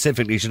drivers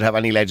specifically should have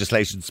any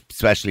legislation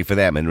especially for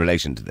them in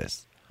relation to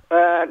this?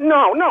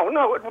 No.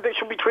 They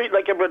should be treated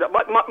like everybody.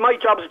 My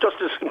job is just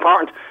as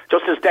important,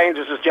 just as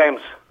dangerous as James.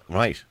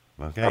 Right.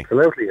 Okay.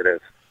 Absolutely, it is.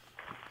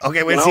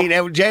 Okay. Well, see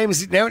now,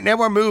 James. Now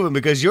we're moving,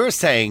 because you're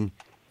saying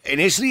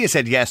initially you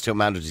said yes to a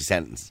mandatory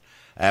sentence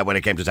when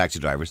it came to taxi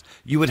drivers.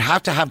 You would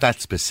have to have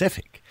that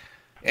specific.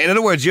 In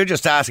other words, you're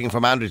just asking for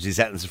mandatory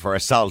sentences for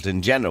assault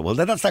in general. Well,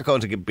 then that's not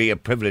going to be a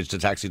privilege to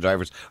taxi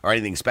drivers or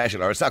anything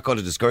special, or it's not going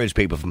to discourage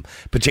people from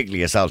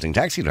particularly assaulting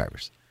taxi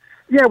drivers.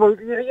 Yeah, well,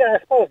 I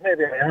suppose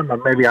maybe I am,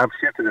 and maybe I've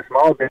shifted a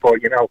small bit, but,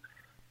 you know,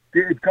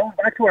 going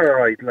back to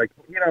where I, like,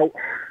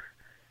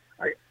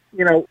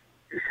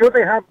 should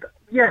they have,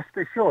 yes,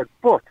 they should,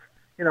 but,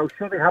 you know,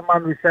 should they have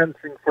mandatory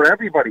sentencing for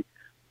everybody?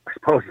 I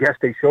suppose, yes,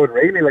 they should,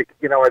 really. Like,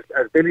 you know, as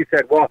Billy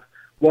said, what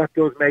what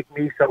does make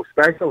me so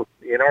special?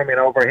 You know what I mean?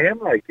 Over him,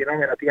 like, you know what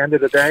I mean? At the end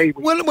of the day...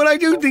 Well, I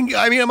do think...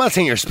 I mean, I'm not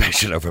saying you're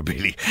special over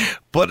Billy,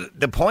 but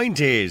the point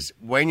is,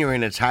 when you're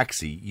in a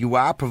taxi, you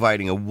are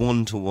providing a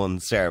one-to-one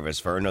service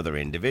for another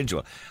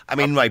individual. I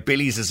mean, right,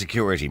 Billy's a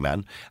security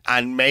man,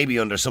 and maybe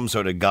under some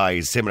sort of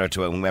guise, similar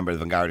to a member of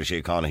the Garda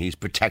Síochána, he's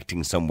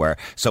protecting somewhere,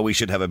 so we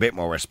should have a bit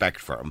more respect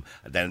for him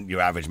than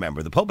your average member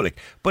of the public.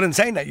 But in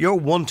saying that, you're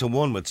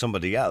one-to-one with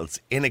somebody else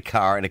in a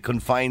car, in a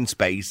confined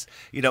space,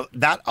 you know,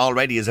 that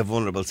already is a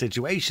vulnerable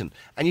situation,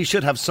 and you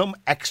should have some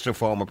extra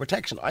form of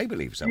protection. I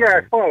believe so. Yeah,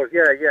 I suppose.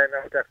 Yeah,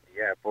 no, definitely,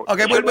 yeah. But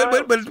Okay,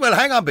 well,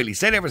 hang on, Billy.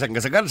 Stay there for a second,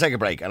 because I've got to take a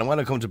break, and I want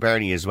to come to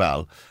Bernie as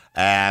well.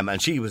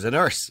 And she was a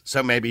nurse,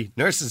 so maybe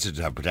nurses should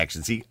have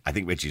protection. See, I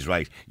think Richie's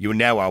right. You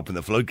now open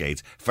the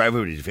floodgates for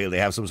everybody to feel they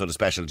have some sort of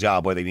special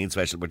job where they need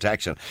special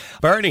protection.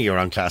 Bernie, you're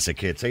on Classic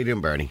Hits. How you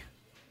doing, Bernie?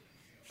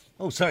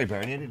 Oh, sorry,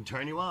 Bernie, I didn't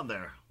turn you on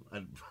there.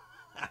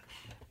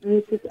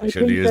 I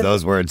should have used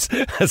those words.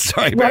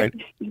 Sorry,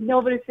 Bernie.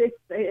 No, but it's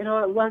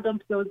well done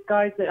to those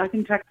guys. I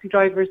think taxi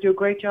drivers do a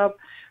great job.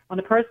 On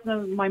a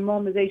personal, my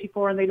mum is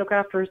 84 and they look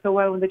after her so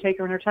well when they take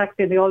her in her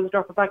taxi and they always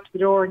drop her back to the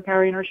door and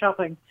carry in her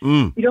shopping.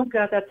 You don't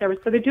get that service.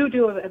 So they do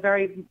a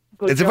very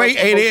good job.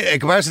 In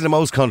comparison to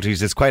most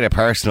countries, it's quite a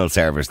personal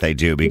service they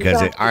do, because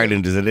Exactly.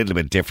 Ireland is a little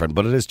bit different,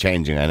 but it is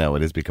changing. I know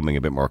it is becoming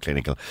a bit more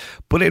clinical.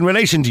 But in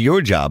relation to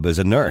your job as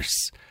a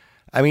nurse,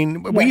 I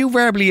mean, were you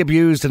verbally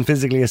abused and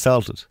physically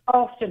assaulted?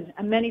 Often,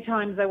 and many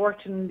times. I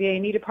worked in the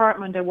A&E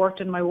department. I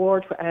worked in my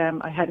ward.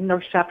 I had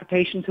nurse staff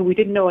patients who we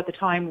didn't know at the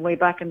time, way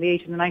back in the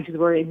 80s and the 90s,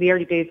 were in the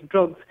early days of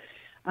drugs.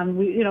 And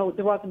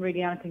there wasn't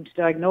really anything to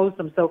diagnose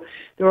them. So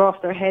they were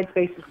off their heads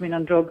basically coming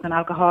on drugs and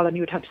alcohol, and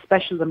you would have to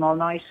special them all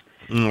night.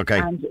 Okay.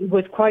 And it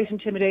was quite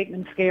intimidating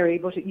and scary,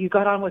 but you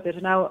got on with it.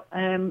 And now,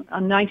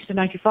 on 90 to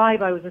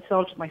 95, I was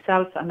assaulted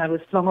myself, and I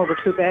was flung over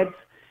 2 beds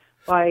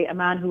by a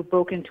man who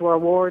broke into our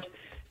ward,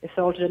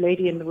 assaulted a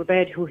lady in the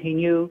bed who he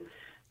knew.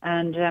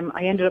 And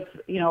I ended up,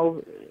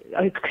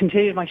 I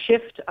continued my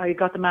shift. I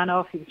got the man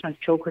off. He was trying to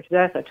choke her to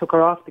death. I took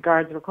her off. The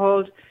guards were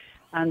called.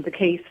 And the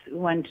case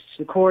went to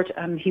the court,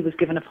 and he was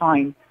given a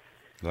fine.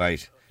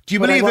 Right. Do you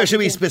believe there should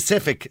be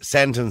specific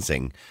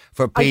sentencing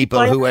for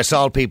people who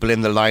assault people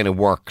in the line of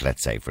work,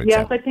 let's say, for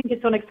example? Yes, I think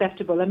it's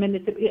unacceptable. I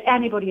mean,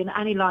 anybody in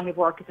any line of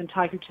work is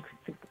entitled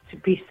to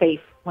be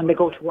safe when they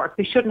go to work.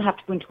 They shouldn't have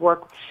to go into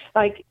work.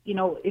 Like,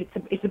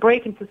 it's a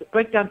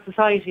breakdown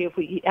society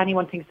if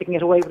anyone thinks they can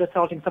get away with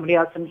assaulting somebody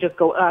else and just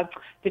go,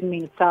 didn't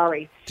mean it,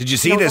 sorry. Did you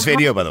see this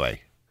video, by the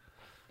way?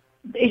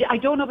 I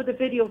don't know about the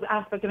video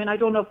aspect. I mean, I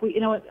don't know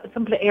if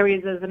some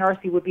areas as an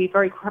RC would be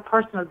very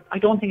personal. I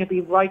don't think it'd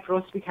be right for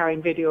us to be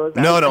carrying videos.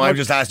 No, I'm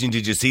just asking,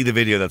 did you see the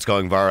video that's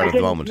going viral at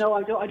the moment? No,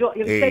 I don't.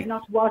 You said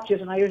not to watch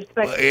it, and I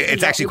respect.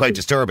 It's actually quite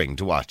disturbing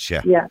to watch,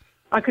 yeah. Yeah.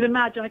 I can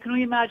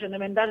only imagine. I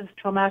mean, that is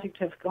traumatic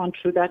to have gone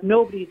through that.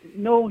 No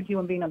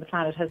human being on the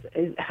planet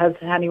has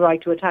any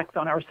right to attack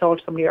someone or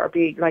assault somebody or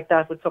be like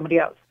that with somebody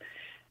else.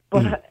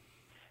 But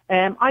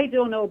I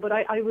don't know. But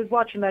I was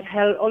watching that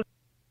hell.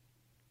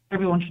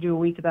 Everyone should do a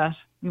week of that.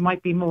 You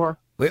might be more.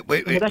 Wait.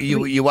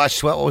 You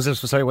watched, what was it?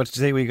 Sorry, what did you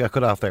say? We got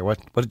cut off there. What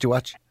did you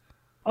watch?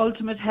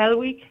 Ultimate Hell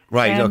Week.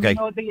 Right, okay.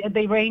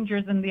 The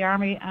Rangers in the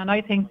Army, and I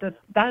think that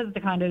is the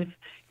kind of,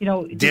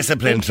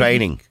 discipline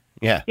training.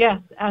 Yeah. Yes,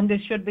 and there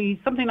should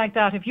be something like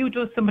that. If you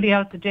do somebody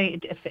else do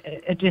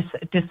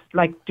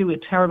a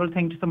terrible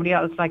thing to somebody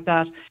else like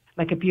that,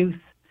 like abuse,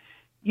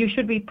 you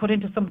should be put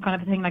into some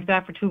kind of a thing like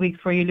that for 2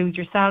 weeks where you lose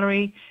your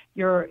salary.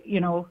 You're,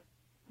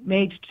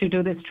 made to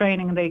do this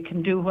training, and they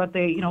can do what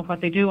they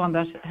do on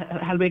that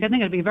Hell Week. I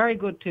think it'd be very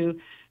good to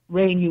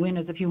rein you in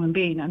as a human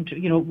being and to,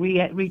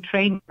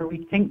 retrain or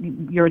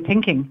rethink your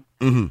thinking.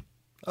 Mm-hmm.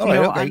 All right,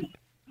 okay.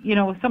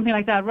 And, something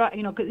like that, right?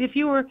 Because if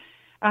you were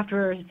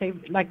after, say,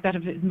 like that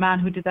of the man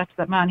who did that to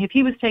that man, if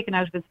he was taken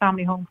out of his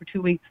family home for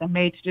 2 weeks and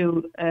made to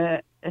do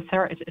a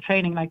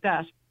training like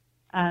that,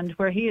 and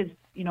where he has,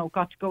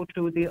 got to go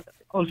through the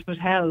ultimate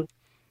hell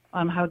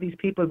on how these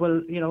people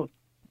will,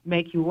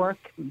 make you work.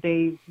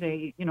 They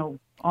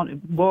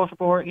on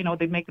waterboard,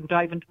 they make them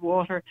dive into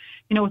water.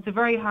 It's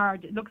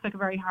it looks like a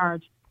very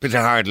hard. Bit of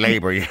hard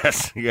labour,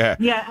 yes, yeah.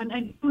 Yeah,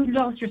 and you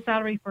lost your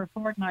salary for a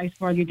fortnight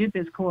while you did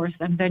this course,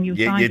 and then you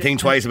signed you think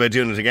twice about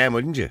doing it again,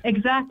 wouldn't you?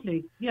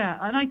 Exactly, yeah.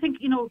 And I think,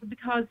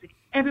 because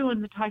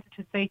everyone's entitled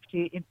to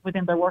safety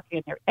within their work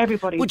in there.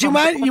 Everybody.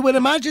 You would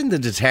imagine the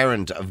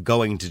deterrent of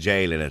going to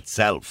jail in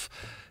itself.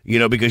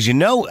 Because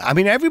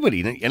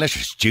everybody, unless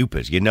you're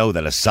stupid,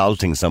 that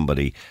assaulting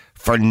somebody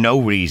for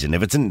no reason,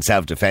 if it's in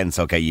self-defence,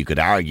 okay, you could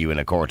argue in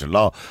a court of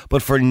law,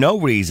 but for no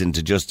reason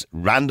to just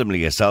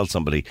randomly assault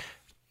somebody,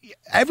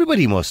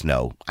 everybody must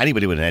know,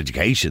 anybody with an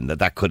education,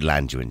 that could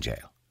land you in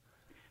jail.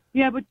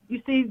 Yeah, but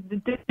you see,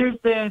 there's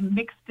the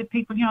mixed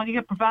people, you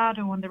get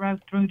bravado when they're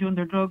out through doing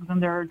their drugs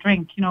and their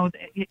drink,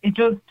 it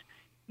just,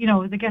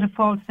 they get a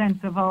false sense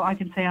of, I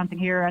can say anything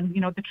here, and,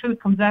 the truth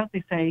comes out,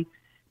 they say,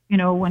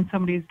 when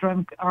somebody's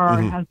drunk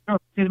or has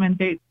drugs,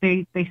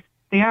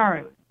 they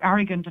are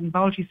arrogant and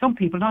bulgy. Some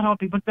people, not all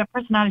people, but their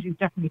personalities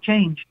definitely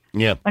change.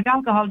 Yeah. Like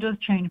alcohol does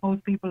change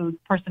most people's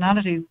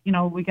personalities.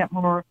 We get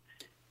more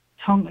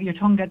your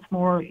tongue gets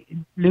more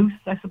loose,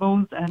 I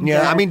suppose. And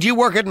Yeah, I mean, do you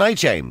work at night,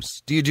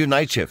 James? Do you do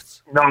night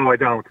shifts? No, I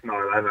don't. No,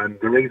 and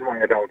the reason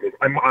why I don't is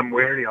I'm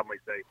wary of my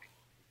safety.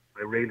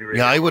 I really.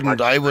 Yeah, I wouldn't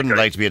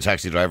like to be a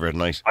taxi driver at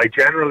night. I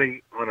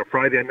generally on a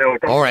Friday. No, I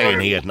don't. Or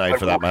A&E at night,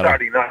 for that matter.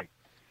 Saturday night.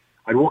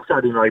 I'd work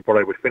Saturday night, but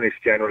I would finish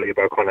generally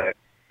about kind of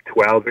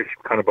 12ish,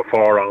 kind of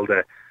before all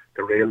the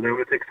real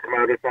lunatics come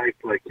out at night.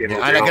 Like, you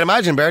know, And I can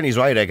imagine, Bernie's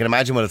right, I can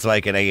imagine what it's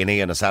like in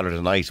A&E on a Saturday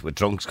night with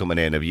drunks coming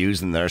in,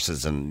 abusing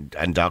nurses and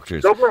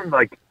doctors. Dublin,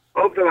 like,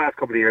 over the last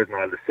couple of years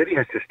now, the city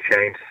has just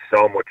changed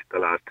so much the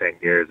last 10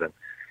 years. And,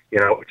 you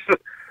know, it's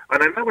just,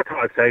 and I never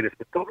thought I'd say this,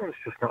 but Dublin's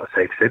just not a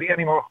safe city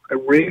anymore.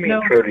 It really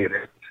and truly it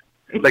is.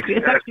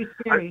 It's actually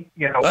scary.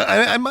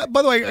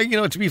 By the way, you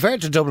know, to be fair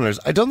to Dubliners,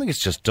 I don't think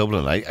it's just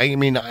Dublin. I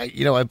mean,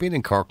 I've been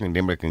in Cork and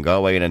Limerick and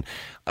Galway, and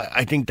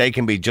I think they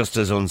can be just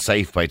as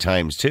unsafe by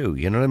times too.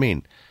 You know what I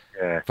mean?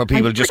 Yeah. For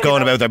people just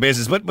going about their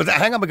business. But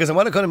hang on, because I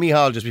want to go to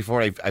Micheál just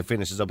before I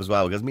finish this up as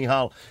well. Because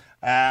Micheál,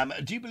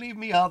 do you believe,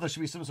 Micheál, there should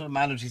be some sort of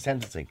mandatory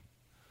sentencing?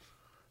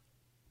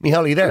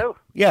 Micheál, are you there? Hello?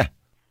 Yeah.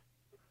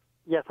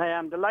 Yes, I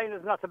am. The line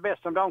is not the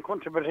best. I'm down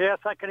country, but yes,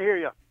 I can hear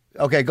you.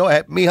 Okay, go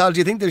ahead. Micheál, do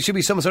you think there should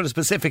be some sort of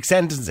specific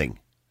sentencing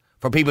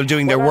for people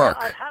doing their work?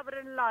 I have it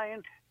in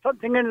line,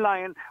 something in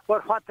line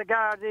with what the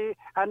Gardaí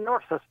and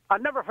nurses. I'll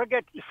never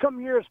forget, some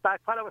years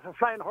back, while I was a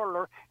flying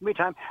hurler,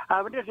 meantime,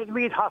 I went into the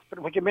Mead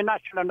Hospital, which had been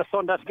natural on the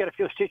Sunday to get a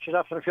few stitches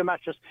after a few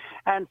matches,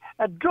 and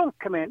a drunk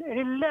came in, and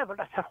he levelled.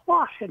 I said,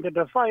 what in the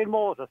divine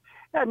Moses?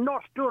 A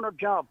nurse doing her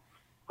job.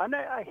 And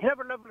I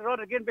never levelled it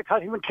out again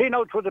because he went clean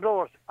out through the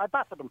doors. I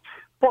battered him.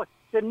 But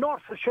the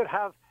nurses should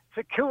have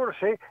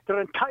security.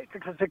 They're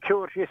entitled to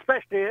security,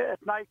 especially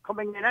at night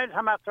coming in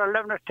anytime after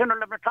 11 or 10 or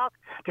 11 o'clock.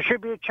 There should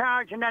be a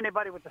charge in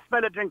anybody with the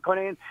smell of drink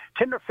coming in,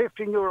 10 or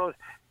 15 euros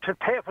to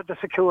pay for the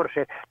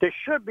security. There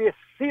should be a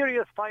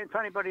serious fine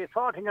for anybody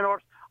assaulting a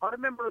nurse or a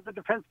member of the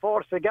Defence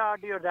Force, the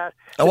Gardaí or that.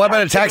 Oh, what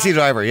about a taxi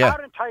driver? Yeah.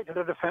 Are entitled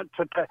to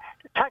the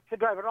taxi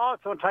driver are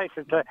also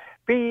entitled to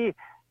be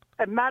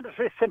a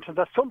mandatory sentence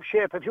of some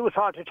shape if you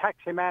assault a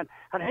taxi man,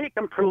 and he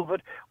can prove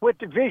it with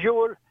the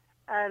visual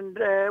and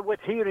with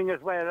hearing as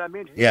well. I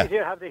mean, yeah.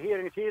 You have the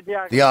hearing,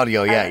 the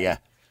audio, yeah.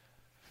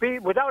 Be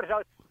without a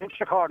doubt,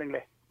 pinched accordingly.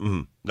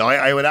 Mm-hmm. No,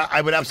 I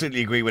would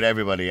absolutely agree with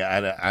everybody,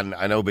 and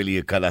I know Billy,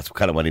 that's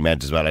kind of what he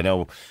meant as well. I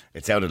know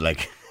it sounded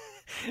like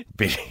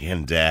Billy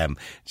and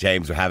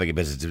James were having a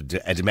bit of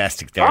a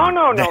domestic there. Oh,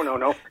 no.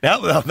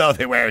 No,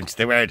 they weren't.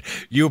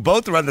 You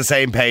both were on the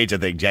same page, I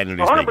think,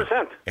 generally 100%.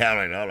 speaking.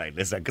 Yeah, all right,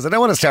 listen, because I don't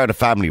want to start a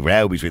family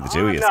row between the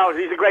two of you. No,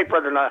 he's a great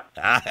brother-in-law.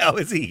 Oh,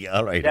 is he?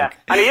 All right. Yeah, okay.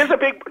 and he is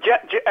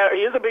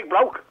a big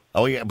bloke.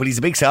 Oh, yeah, but he's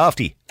a big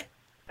softy.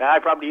 Yeah, he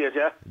probably is,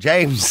 yeah.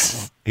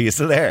 James, are you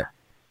still there?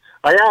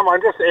 I am. I'm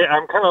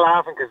kind of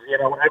laughing because, you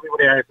know, when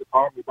everybody has to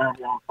talk about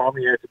their own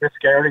family, it's a bit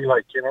scary,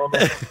 like, you know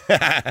what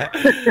I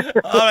mean?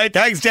 All right,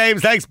 thanks,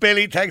 James. Thanks,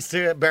 Billy. Thanks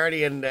to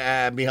Bernie and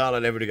Micheál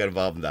and everybody got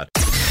involved in that.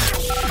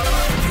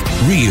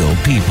 Real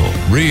people,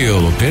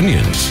 real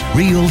opinions,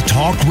 real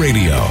talk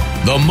radio.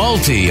 The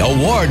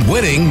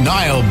multi-award-winning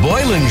Niall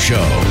Boylan Show.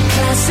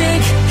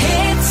 Classic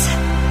hits.